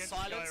Yeah, against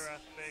silence.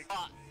 Skyrath, big.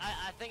 But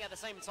I think at the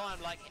same time,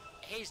 like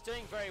he's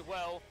doing very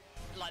well.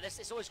 Like this,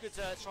 it's always good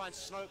to try and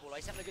snowball.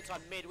 He's having a good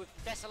time mid with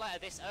Desolator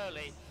this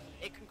early.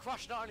 It can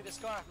crush not only the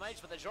Skyrath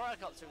Mage, but the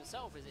Gyrocopter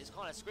himself is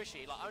kind of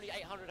squishy. Like only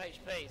 800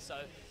 HP, so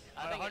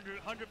I think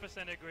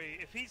 100% agree.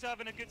 If he's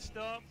having a good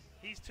start,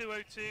 he's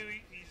 202.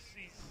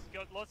 He's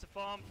got lots of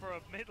farm for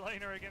a mid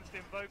laner against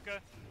Invoker.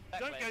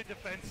 Don't go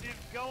defensive.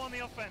 Go on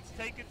the offense.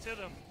 Take it to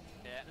them.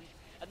 Yeah,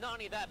 and not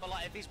only that, but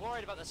like if he's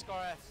worried about the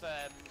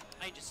Skyrath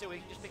Ancient Seal, he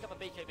can just pick up a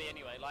BKB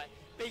anyway. Like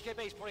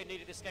BKB is probably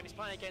needed this game. He's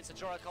playing against a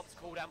Gyrocopter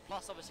cooldown,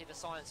 plus obviously the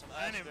science from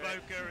and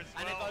Invoker as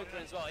well. And Invoker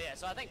as well. Yeah,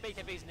 so I think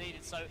BKB is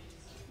needed. So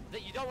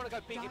that you don't want to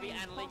go BKB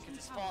and Link because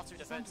it's far too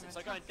defensive.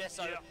 So going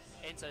Deso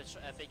into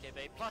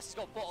BKB. Plus he's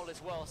got Bottle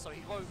as well, so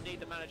he won't need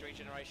the mana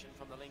regeneration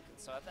from the Lincoln.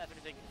 So if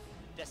anything,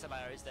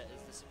 Desolator is the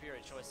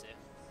superior choice here.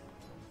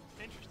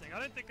 Interesting. I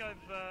don't think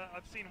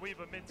I've seen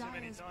Weaver mid too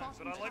many times,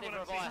 but I like what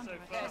I've seen so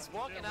far. Yeah, it's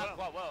working out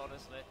quite well,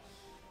 honestly.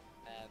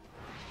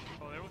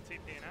 Oh, they're all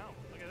TPing out.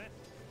 Look at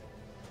this.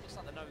 Looks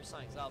like they know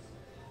something's up.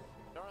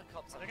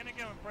 They're going to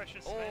go and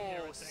pressure Sven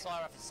here, I think.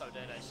 Skyrath is so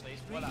dead, actually.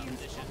 He's well out of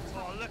position.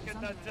 Oh, look at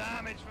the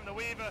damage from the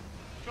Weaver.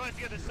 Tries to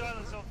get the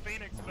silence on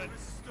Phoenix, but...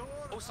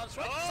 Oh,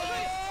 Sunstrike!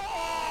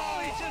 Oh,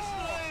 he just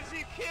lives! Are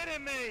you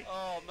kidding me?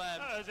 Oh, man.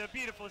 That was a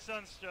beautiful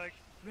Sunstrike.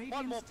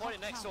 One more point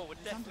in next door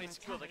would definitely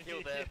secure the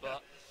kill there,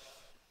 but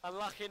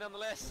unlucky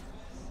nonetheless.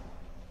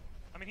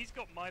 I mean, he's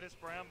got Midas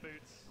Brown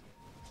boots.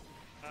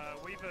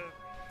 Weaver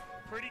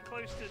pretty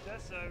close to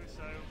Deso,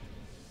 so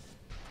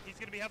he's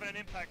going to be having an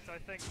impact, I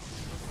think.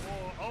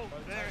 Oh,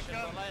 there it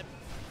comes.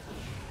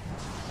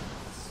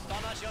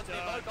 Stun actually onto the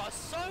Invoker.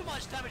 So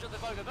much damage on the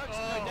Invoker. Invoker's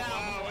going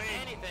down before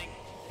anything.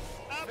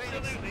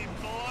 Absolutely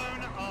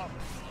blown up.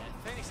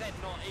 Yeah, Phoenix Head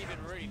not even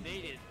really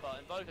needed, but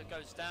Invoker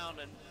goes down,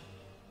 and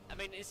I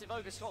mean, this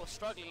Invoker's sort of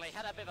struggling. He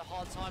had a bit of a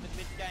hard time in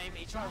mid-game.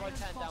 He tried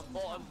rotating down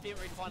bottom, didn't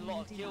really find a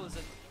lot of kills,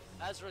 and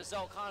as a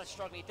result, kind of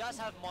struggling. He does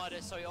have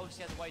Midas, so he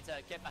obviously has a way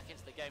to get back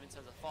into the game in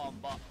terms of farm,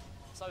 but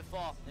so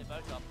far,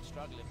 Invoker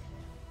struggling.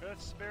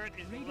 Earth Spirit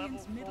is level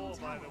 4,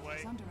 by the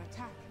way.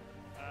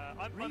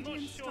 I'm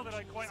not sure that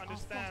I quite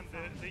understand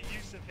the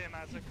use of him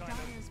as a kind of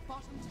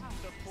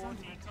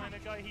supporty kind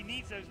of guy. He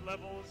needs those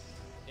levels.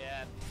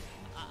 Yeah.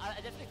 I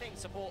definitely think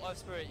support Earth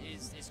Spirit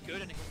is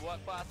good and it can work,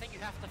 but I think you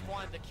have to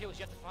find the kills,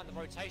 you have to find the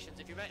rotations.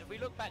 If we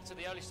look back to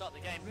the early start of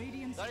the game,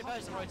 the only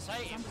person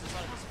rotating was the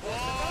support.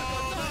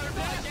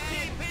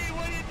 TP,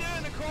 what are you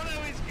doing? The chrono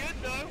is good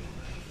though,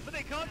 but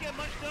they can't get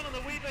much done on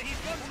the Weaver. He's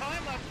got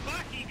time left,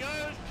 back he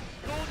goes.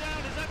 Cooldown,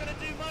 is that going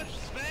to do much?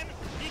 Sven,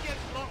 he gets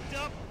locked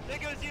up. There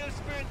goes the Earth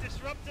Spirit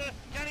Disruptor.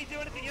 Can he do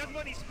anything? He hasn't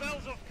got any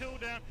spells off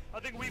cooldown. I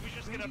think Weaver's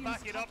just going to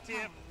back it up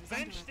here.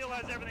 Bench still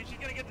has everything. She's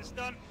going to get the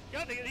stun.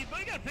 He's going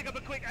to pick up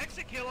a quick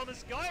exit kill on the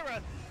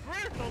Skyrath.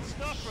 Brutal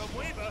stuff from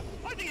Weaver.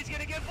 I think he's going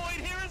to get Void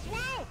here as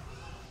well.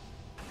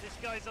 This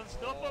guy's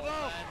unstoppable.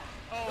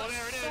 Oh,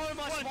 there it is. So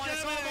much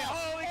minus armor.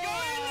 Oh, we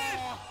got it.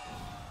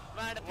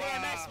 Man, the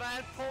PMS,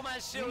 man. Poor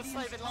man's shield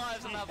saving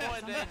lives on that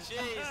Void there.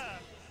 Jeez.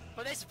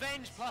 But this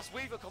Venge plus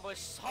Weaver combo is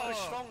so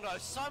strong though,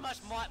 so much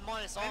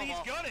minus armor. And he's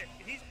got it,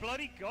 he's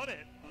bloody got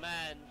it.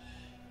 Man,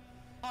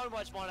 so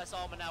much minus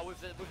armor now with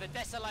the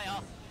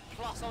Desolator,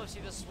 plus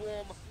obviously the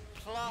Swarm,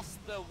 plus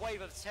the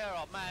Wave of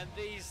Terror. Man,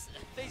 these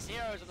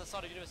heroes on the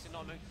side of University of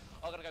Nottingham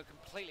are going to go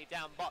completely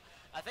down. But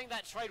I think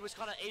that trade was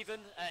kind of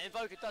even.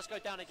 Invoker does go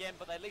down again,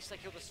 but at least they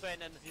killed the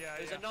Sven, and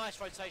it was a nice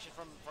rotation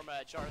from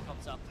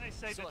Gyrocopter. They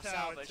saved the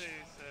tower too,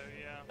 so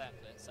yeah.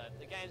 Exactly. So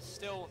the game's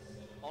still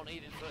on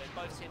even footing.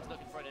 Both teams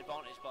looking for an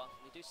advantage, but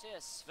we do see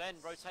a Sven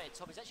rotated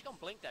top. He's actually gone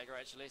Blink Dagger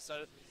actually,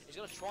 so he's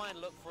going to try and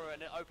look for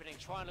an opening,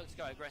 try and look to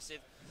go aggressive.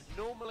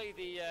 Normally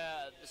the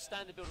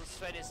standard build of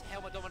Sven is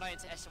Helmet dominating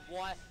to S and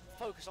Y,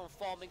 focus on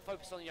farming,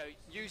 focus on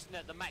using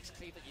the max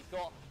cleave that you've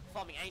got,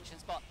 farming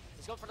Ancients, but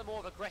he's gone for the more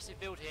of aggressive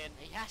build here, and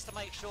he has to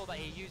make sure that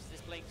he uses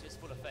this Blink to its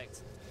full effect.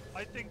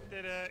 I think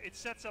that it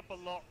sets up a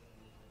lot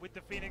with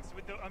the Phoenix.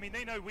 I mean,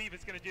 they know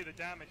Weaver's going to do the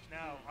damage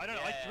now. I don't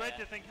know. I dread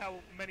to think how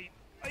many.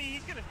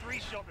 He's going to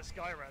 3-shot the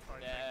Skyrath, I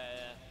think.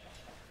 Yeah.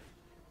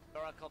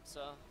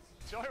 Gyrocopter.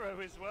 Gyro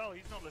as well.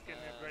 He's not looking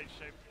in great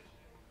shape.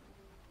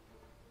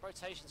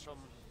 Rotations from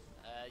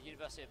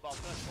University of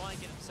Bath. Going to try and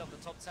get himself the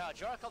top tower.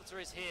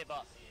 Gyrocopter is here,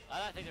 but I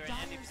don't think they're in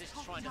any position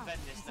to try and defend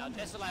this now.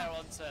 Desolator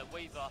onto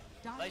Weaver.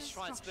 They just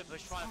try and split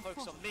push, try and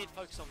focus on mid,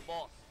 focus on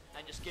bot,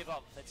 and just give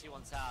up their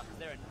 2-1 tower because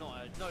they're in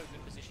no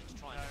good position to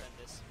try and defend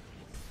this.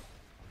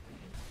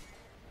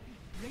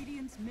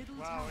 Radiant's middle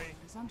tower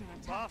is under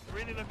attack. Bath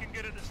really looking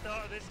good at the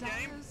start of this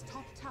game.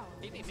 Top tower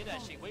Even mid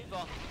actually, Weaver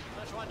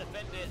going to try and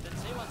defend it. The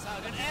T1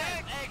 tower going to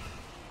egg.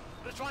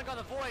 Going to try and go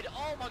the Void.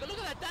 Oh my god,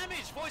 look at that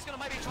damage. Void's going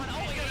to maybe try and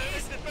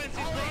this defensive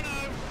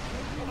chrono.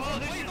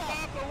 Oh, this is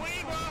bad for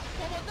Weaver.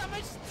 What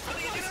damage? I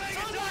think he's going to make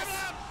a time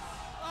lap.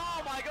 Oh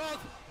my god.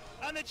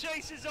 And the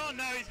chase is on.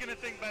 Now he's going to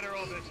think better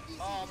of it.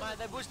 Oh man,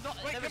 there was not.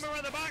 Wait, come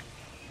around the back.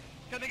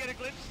 Can they get a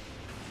glimpse?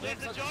 There's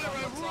the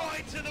gyro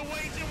right to the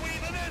waist of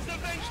Weaver. There's the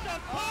bench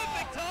stuff.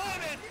 Perfect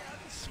timing.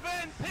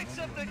 Sven picks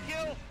up the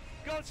kill.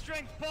 God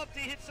strength popped.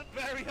 He hits it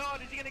very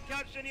hard. Is he going to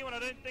catch anyone? I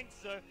don't think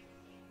so.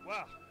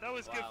 Wow, that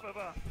was good for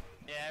Bath.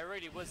 Yeah, it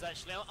really was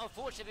actually.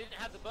 Unfortunately, they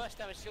didn't have the burst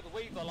damage to kill the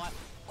Weaver. Like,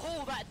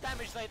 all that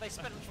damage they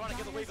spent on trying to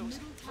kill the Weaver was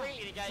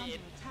completely negated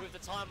with the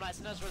time lapse,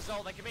 and as a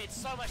result, they committed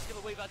so much to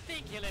kill the Weaver,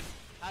 didn't kill him.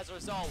 As a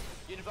result,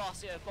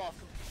 University of Bath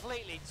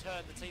completely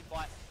turned the team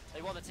fight.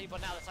 They won the team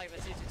fight, now they're taking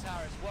the Tier 2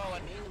 tower as well,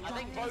 and I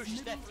think Roche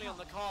is definitely on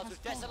the cards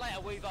with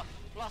Desolator Weaver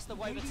plus the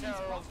Wave of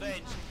Terror on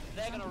Venge.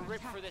 They're going to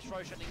rip through this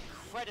Roche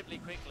incredibly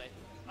quickly.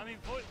 I mean,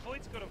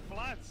 Void's got a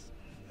Pflax,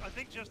 I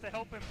think, just to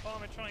help him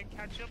farm and try and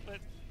catch up, but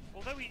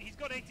although he's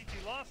got 82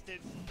 last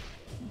hits,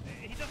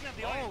 he doesn't have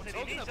the items that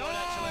he needs.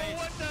 Oh,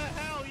 what the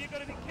hell? You've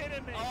got to be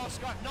kidding me. Oh,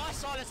 Scrap, nice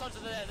silence onto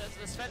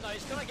the Sven though.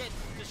 He's going to get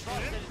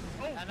disrupted,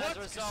 and as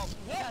a result,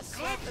 what's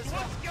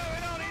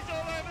going on? He's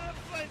all over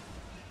the place.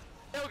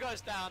 Still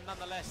goes down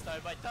nonetheless though,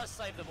 but it does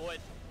save the Void.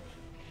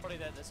 Probably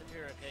the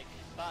superior pick.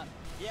 But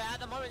yeah, at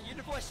the moment,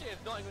 University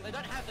of Nottingham, they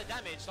don't have the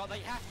damage. Like, they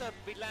have to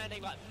be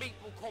landing like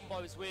meatball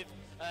combos with,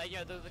 you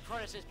know, the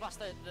Chronosis plus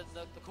the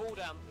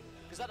cooldown.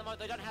 Because at the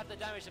moment they don't have the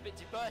damage to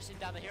bursting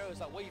down the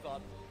heroes like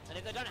Weaver. And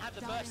if they don't have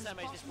the burst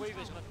damage, this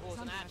Weaver is going to cause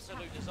an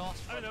absolute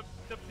disaster. I mean,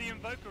 the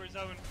Invoker is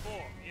 0-4.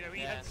 You know,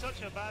 he had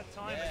such a bad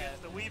time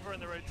against the Weaver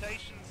and the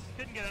rotations.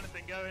 Couldn't get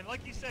anything going.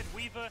 Like you said,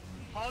 Weaver,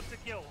 hard to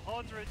kill,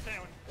 hard to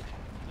rotate.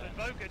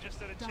 Invoker just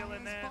sort of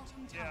chilling there.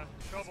 Yeah,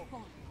 trouble.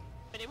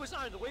 And it wasn't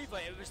only the Weaver,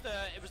 it was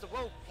the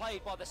well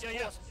played by the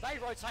supports. They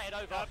rotated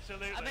over.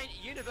 Absolutely. I mean,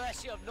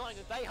 University of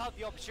Nottingham, they had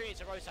the opportunity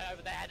to rotate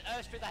over. They had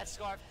Earthspirit, they had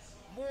Scarf,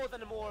 more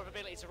than of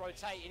ability to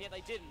rotate, and yet they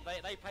didn't.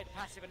 They played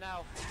passive, and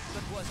now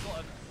look what's got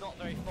them not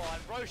very far.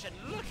 And Roshan,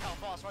 look how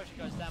fast Roshan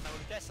goes down there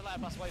with Desolator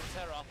plus Wave of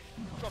Terror,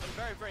 dropping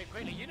very, very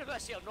quickly.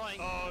 University of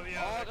Nottingham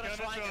are going to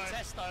try and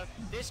contest though.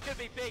 This could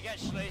be big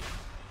actually.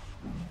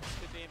 This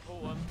could be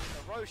important.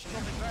 Roshan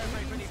dropping very,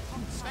 very quickly.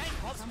 Sven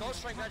pops gold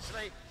strength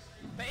actually.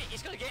 But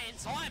he's going to get it in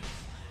time.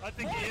 I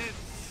think he is.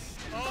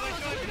 Oh, they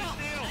tried to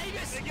steal.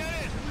 They get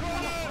it.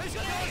 Who's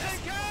going to get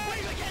it?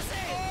 Weaver gets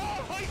it.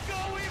 Oh my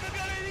God, Weaver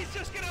got it. He's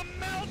just going to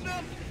melt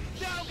them.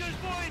 Down goes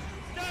Void.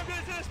 Down goes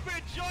the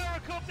Spirit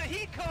Gyrocopter.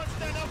 He can't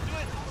stand up to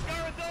it.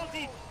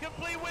 Skyradolti,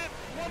 complete whip.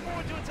 One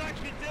more to attack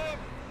should do.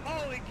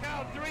 Holy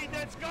cow, 3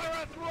 dead.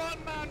 Skyrath, run,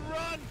 man,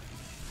 run.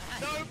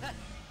 Nope.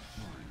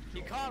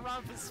 You can't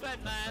run from Sven,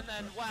 man.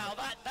 And wow,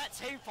 that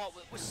team fight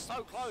was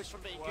so close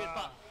from being good.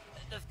 But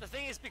the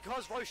thing is,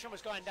 because Roshan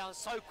was going down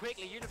so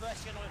quickly,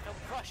 University of Nottingham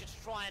felt pressure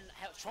to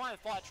try and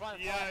fight.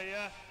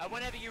 Yeah. And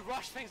whenever you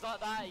rush things like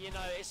that, you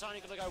know, it's only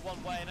going to go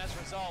one way, and as a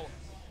result,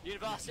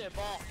 University of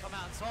Bath come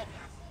out on top.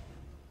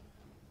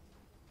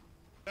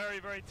 Very,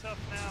 very tough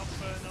now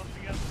for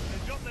Nottingham.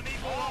 They dropped the knee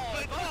ball off,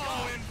 but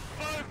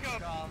Invoker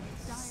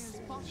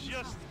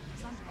just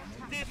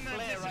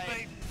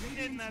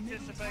didn't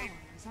anticipate.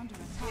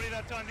 Would he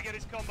have time to get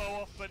his combo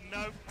off, but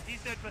no,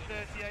 he's dead for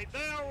 38.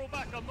 They are all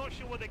back. I'm not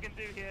sure what they can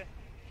do here.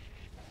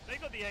 They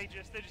got the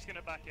Aegis, they're just going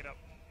to back it up.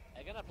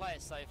 They're going to play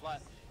it safe.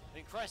 Like, I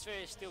mean,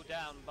 Chronosphere is still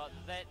down, but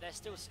they're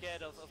still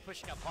scared of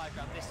pushing up high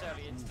ground this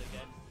early into the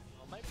game.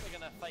 Or maybe they're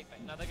going to fake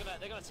back. No,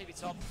 they're going to TV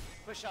top,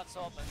 push out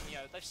top, and you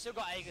know they've still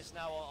got Aegis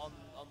now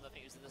on the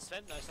thing. Is it the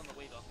Sven? No, it's on the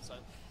Weaver. So,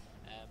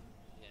 yeah.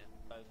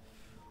 So,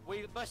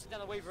 bursting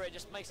down the Weaver, it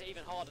just makes it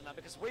even harder now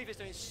because Weaver's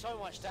doing so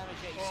much damage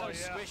here. He's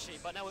so squishy,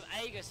 but now with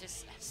Aegis,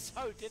 it's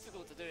so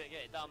difficult to get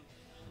it done.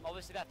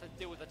 Obviously, they have to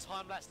deal with the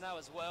time lapse now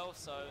as well.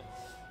 So.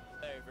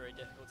 Very, very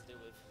difficult to deal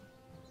with.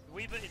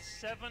 Weaver is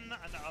 7-0, by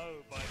the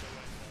way.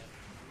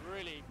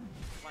 Really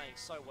playing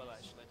so well,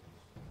 actually.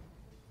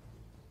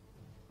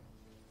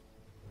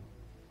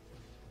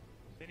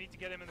 They need to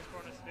get him in the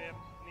Chronosphere.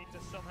 Need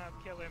to somehow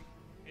kill him.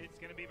 It's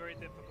going to be very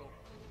difficult.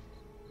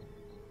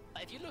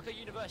 If you look at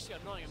University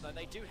of Nottingham, though,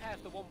 they do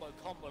have the wombo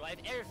combo. Like,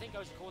 if everything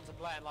goes according to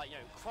plan, like, you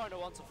know,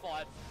 Chrono 1 to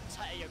 5,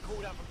 you know,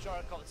 cooldown from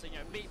Gyrocopter, you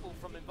know, Meatball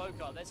from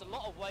Invoker, there's a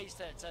lot of ways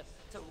to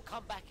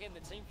come back in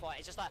the team fight.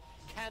 It's just like,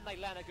 can they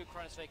land a good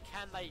Chronosphere?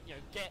 Can they, you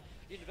know, get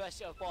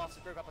University of Bath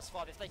to group up as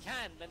 5? If they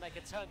can, then they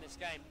can turn this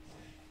game.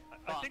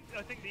 I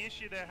think the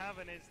issue they're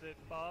having is that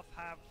Bath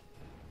have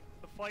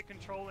the fight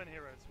controlling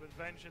heroes with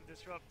Venge and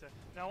Disruptor.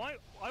 Now,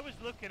 I was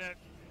looking at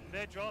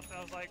their draft and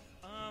I was like,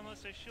 I'm not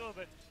so sure,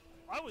 but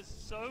I was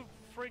so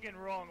friggin'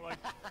 wrong. Like,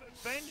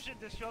 Venge and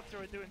Disruptor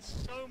are doing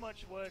so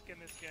much work in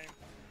this game,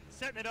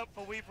 setting it up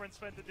for Weaver and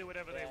Sven to do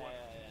whatever they want.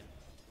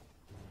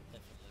 Yeah.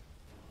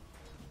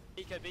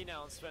 Definitely. EKB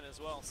now on Sven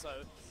as well, so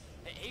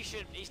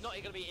he's not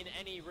going to be in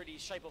any really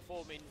shape or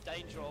form in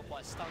danger of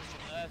like stuns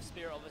from Earth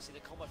Spirit, obviously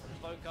the combo from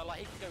Invoker. Like,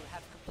 he can go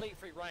have complete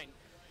free reign.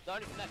 The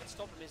only thing that can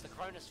stop him is the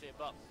Chronosphere,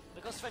 but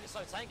because Sven is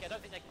so tanky, I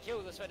don't think they can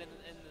kill the Sven in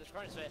the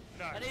Chronosphere.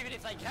 No. And even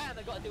if they can,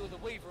 they've got to deal with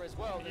the Weaver as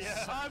well. There's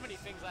so many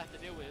things they have to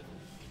deal with.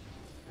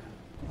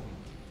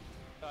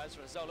 As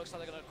a result, looks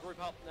like they're going to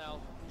group up now,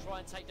 try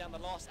and take down the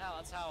last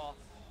outer tower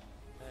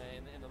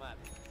in the map.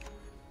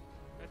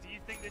 Do you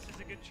think this is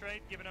a good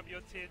trade, giving up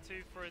your tier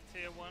 2 for a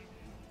tier 1?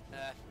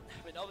 I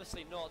mean,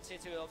 obviously not. Tier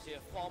 2 obviously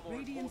are far more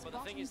important, but the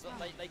thing is that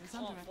they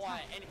can't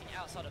fire anything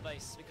outside of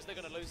base because they're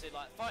going to lose it.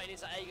 Like, fighting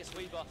into Aegis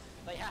Weaver,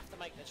 they have to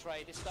make the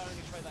trade. This is the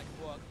only trade that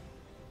can work.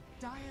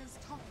 Dire's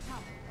top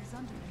tower is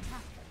under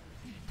attack.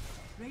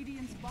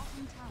 Radiant's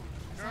bottom tower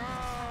is under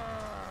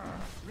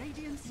attack.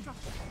 Radiant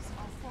structures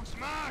are fortified.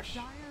 Smash!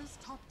 Dire's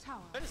top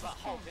tower. Sven is like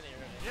Hulk in here,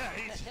 really.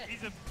 Yeah,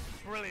 he's a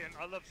brilliant.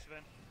 I love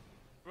Sven.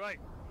 Right.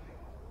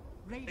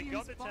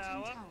 Radiant's the bottom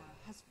tower. tower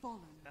has fallen.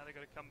 Now they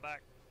got to come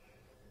back.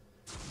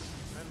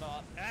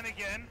 Remember, And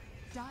again.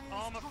 Dire's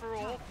Armor top for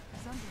all. tower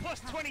is under Plus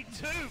attack.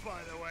 22, by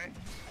the way.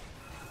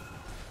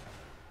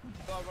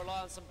 gotta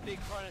rely on some big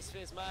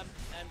chronospheres, man.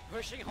 And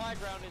pushing high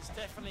ground is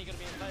definitely going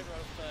to be in favour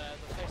of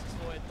the Faceless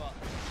Void, but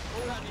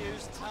all that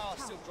news, tower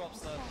still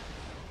drops though.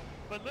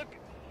 But look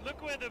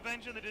where the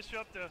Avenger and the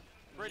Disruptor.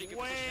 Really good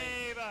way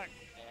positioning. back.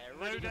 Yeah, No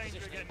really good danger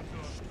positioning. getting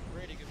caught.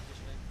 Really good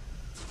positioning.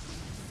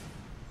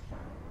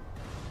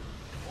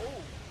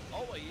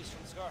 Oh, he used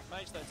from Scarf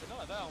Mage though to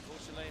deny that,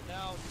 unfortunately.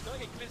 Now he's going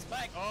to get glimpsed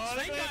back. Oh,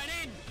 Sven look at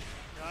going in!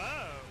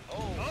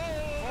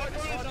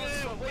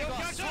 We'll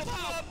catch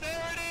up.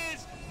 There it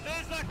is.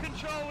 There's that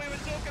control we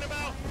were talking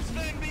about.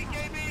 Sven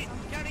BKB.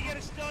 Can he get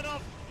a stun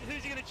off?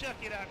 Who's he going to chuck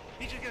it at?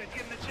 He's just going to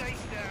give him the chase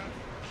down.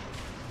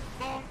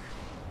 Bonk.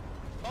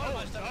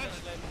 Oh,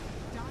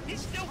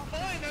 He's still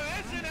fine though.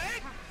 That's an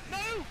egg.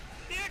 No.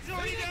 The egg's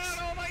already down.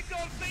 Oh my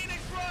God.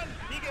 Phoenix run.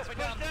 He gets pushed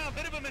down.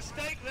 Bit of a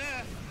mistake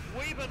there.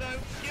 Weaver though,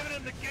 giving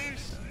him the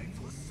goose.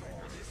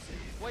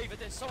 Weaver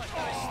did so much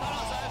damage.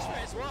 Stars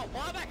Earthsphere as well.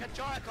 Buyback and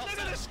Gyrocopter. Look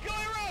at the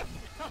Skyrush.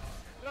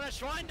 We're going to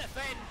try and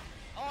defend.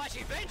 Oh,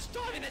 actually, Bench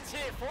diving at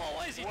tier 4.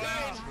 What is he doing?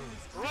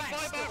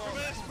 Buyback from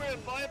Earthsphere,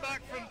 buyback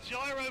from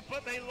Gyro,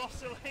 but they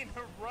lost Elena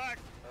Rack.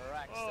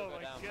 Rack still Oh go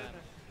my down, goodness.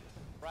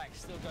 man. Rack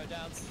still go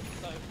down.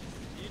 So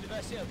the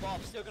University of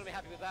Bath still going to be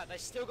happy with that. They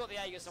still got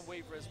the Aegis and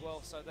Weaver as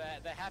well, so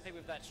they're happy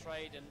with that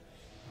trade. And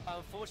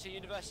unfortunately,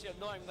 University of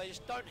Nottingham, they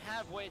just don't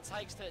have what it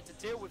takes to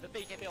deal with the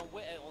BKB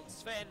on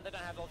Sven. They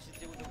don't have obviously to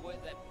deal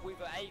with the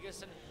Weaver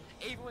Aegis, and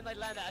even when they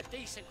land at a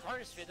decent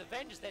Chronosphere, the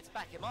Vengeance there to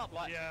back him up.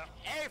 Like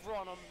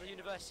everyone on the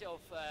University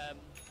of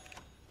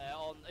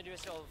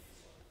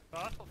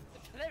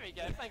there we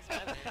go, thanks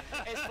man.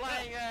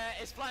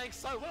 It's playing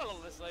so well,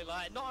 honestly.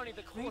 Like not only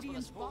the course but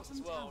the sports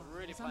as well.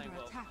 Really playing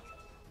well. Attack.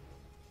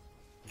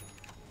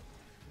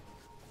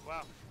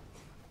 Wow.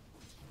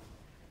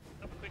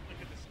 Have a quick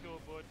look at the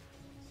scoreboard.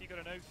 So you got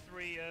an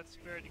 03 Earth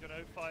Spirit, you got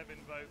an 05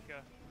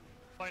 Invoker,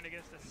 fighting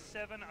against a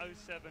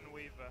 707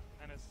 Weaver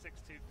and a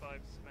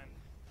 625 Sven.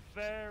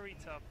 Very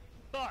tough,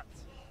 but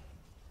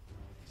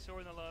you saw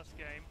in the last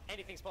game,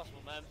 Anything's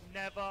possible, man.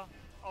 never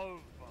over.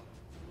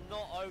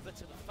 Not over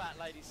till the fat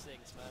lady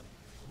sings, man.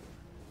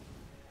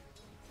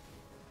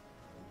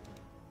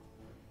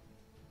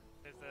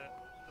 There's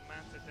the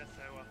Manta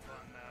Deso up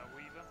on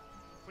Weaver.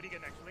 What do you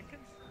get next,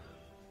 Lincoln's?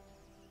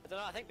 I don't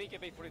know, I think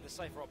BKB probably the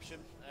safer option.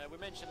 We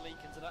mentioned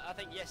Leekins, and I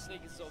think yes,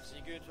 Leekins is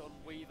obviously good on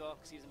Weaver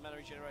because he's in mana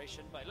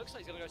regeneration, but it looks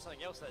like he's going to go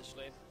something else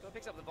actually. He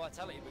picks up the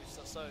vitality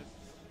booster, so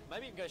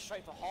maybe he can go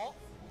straight for Heart.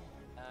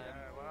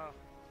 Yeah, wow.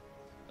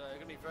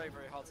 Going to be very,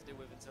 very hard to deal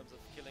with in terms of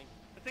killing.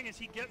 The thing is,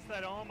 he gets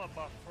that armor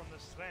buff from the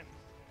Sven.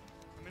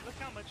 I mean, look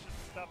how much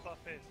that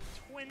buff is.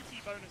 20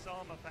 bonus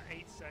armor for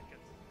 8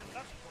 seconds.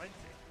 That's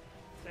plenty.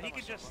 So he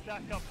can just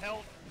stack up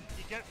health.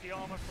 He gets the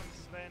armor from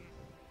Sven.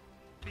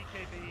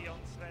 BKB on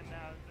Sven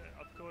now,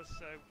 of course,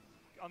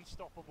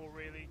 unstoppable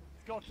really.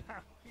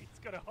 He's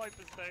got a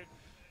Hyperstone.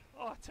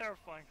 Oh,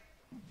 terrifying.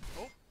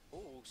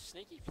 Oh,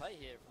 sneaky play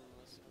here from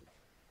this.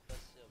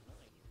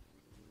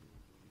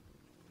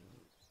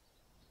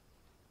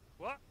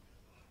 What?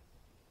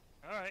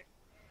 Alright.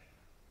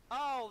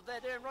 Oh,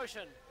 they're doing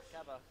Roshan.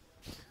 Gabba.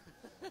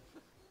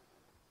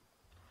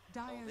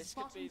 Dire's This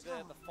could be the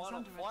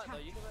final fight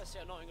though. University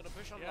are not going to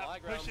push on the high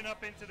ground. Pushing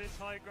up into this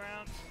high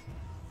ground.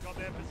 Got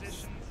their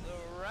positions. The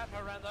wrap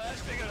around the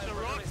Earth. Big as the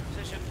rock.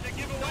 Position. The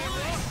giveaway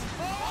rock.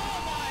 Oh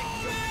my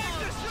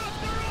God!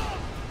 Disruptor off!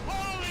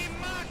 Holy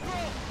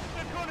mackerel!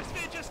 The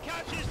Chronosphere just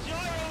catches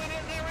Gyro in it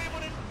and they're able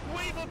to...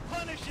 Weaver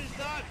punishes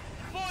that.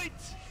 Void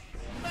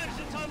managed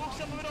to tumble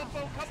some of it off.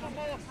 A couple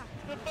more.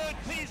 The bird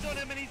pees on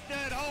him and he's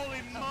dead.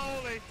 Holy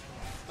moly.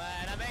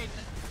 Man, I mean,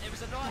 it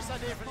was a nice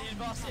idea from the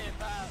University of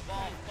Bath,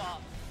 but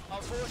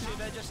unfortunately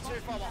they're just too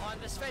far behind.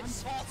 The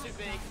Sven's far too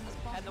big,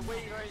 and the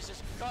Weaver is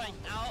just going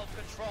out of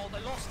control. They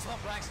lost top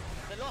racks,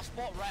 they lost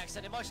bot racks,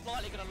 and they're most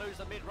likely going to lose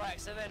the mid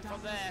racks, and then from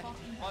there,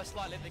 most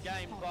likely the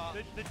game. But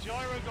the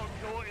Gyro got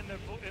caught in the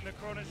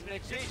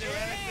Chronosphere. GG!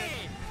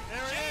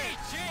 There it is.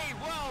 GG!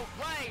 Well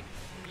played!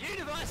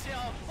 University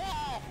of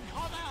Bath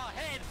come out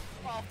ahead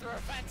after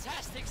a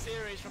fantastic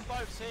series from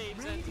both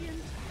teams, and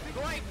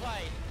great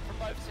play from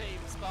both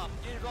teams, but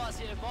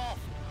University of Bath,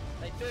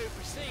 they do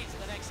proceed to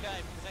the next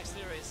game, the next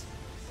series.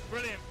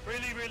 Brilliant,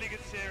 really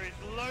good series,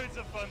 loads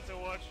of fun to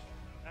watch,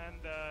 and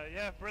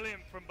yeah,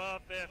 brilliant from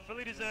Bath there,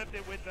 fully deserved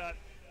it with that.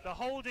 The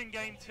hold in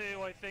game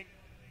 2, I think,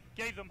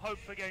 gave them hope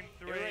for game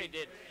 3. It really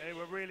did. They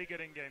were really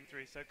good in game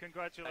 3, so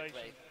congratulations.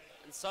 Exactly.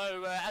 And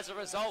so, as a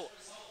result,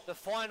 the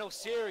final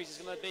series is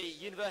going to be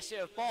University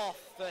of Bath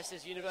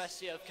versus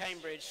University of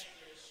Cambridge.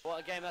 What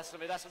a game that's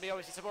going to be. That's going to be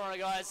obviously tomorrow,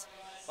 guys.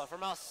 But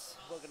from us,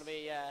 we're going to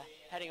be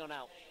heading on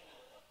out.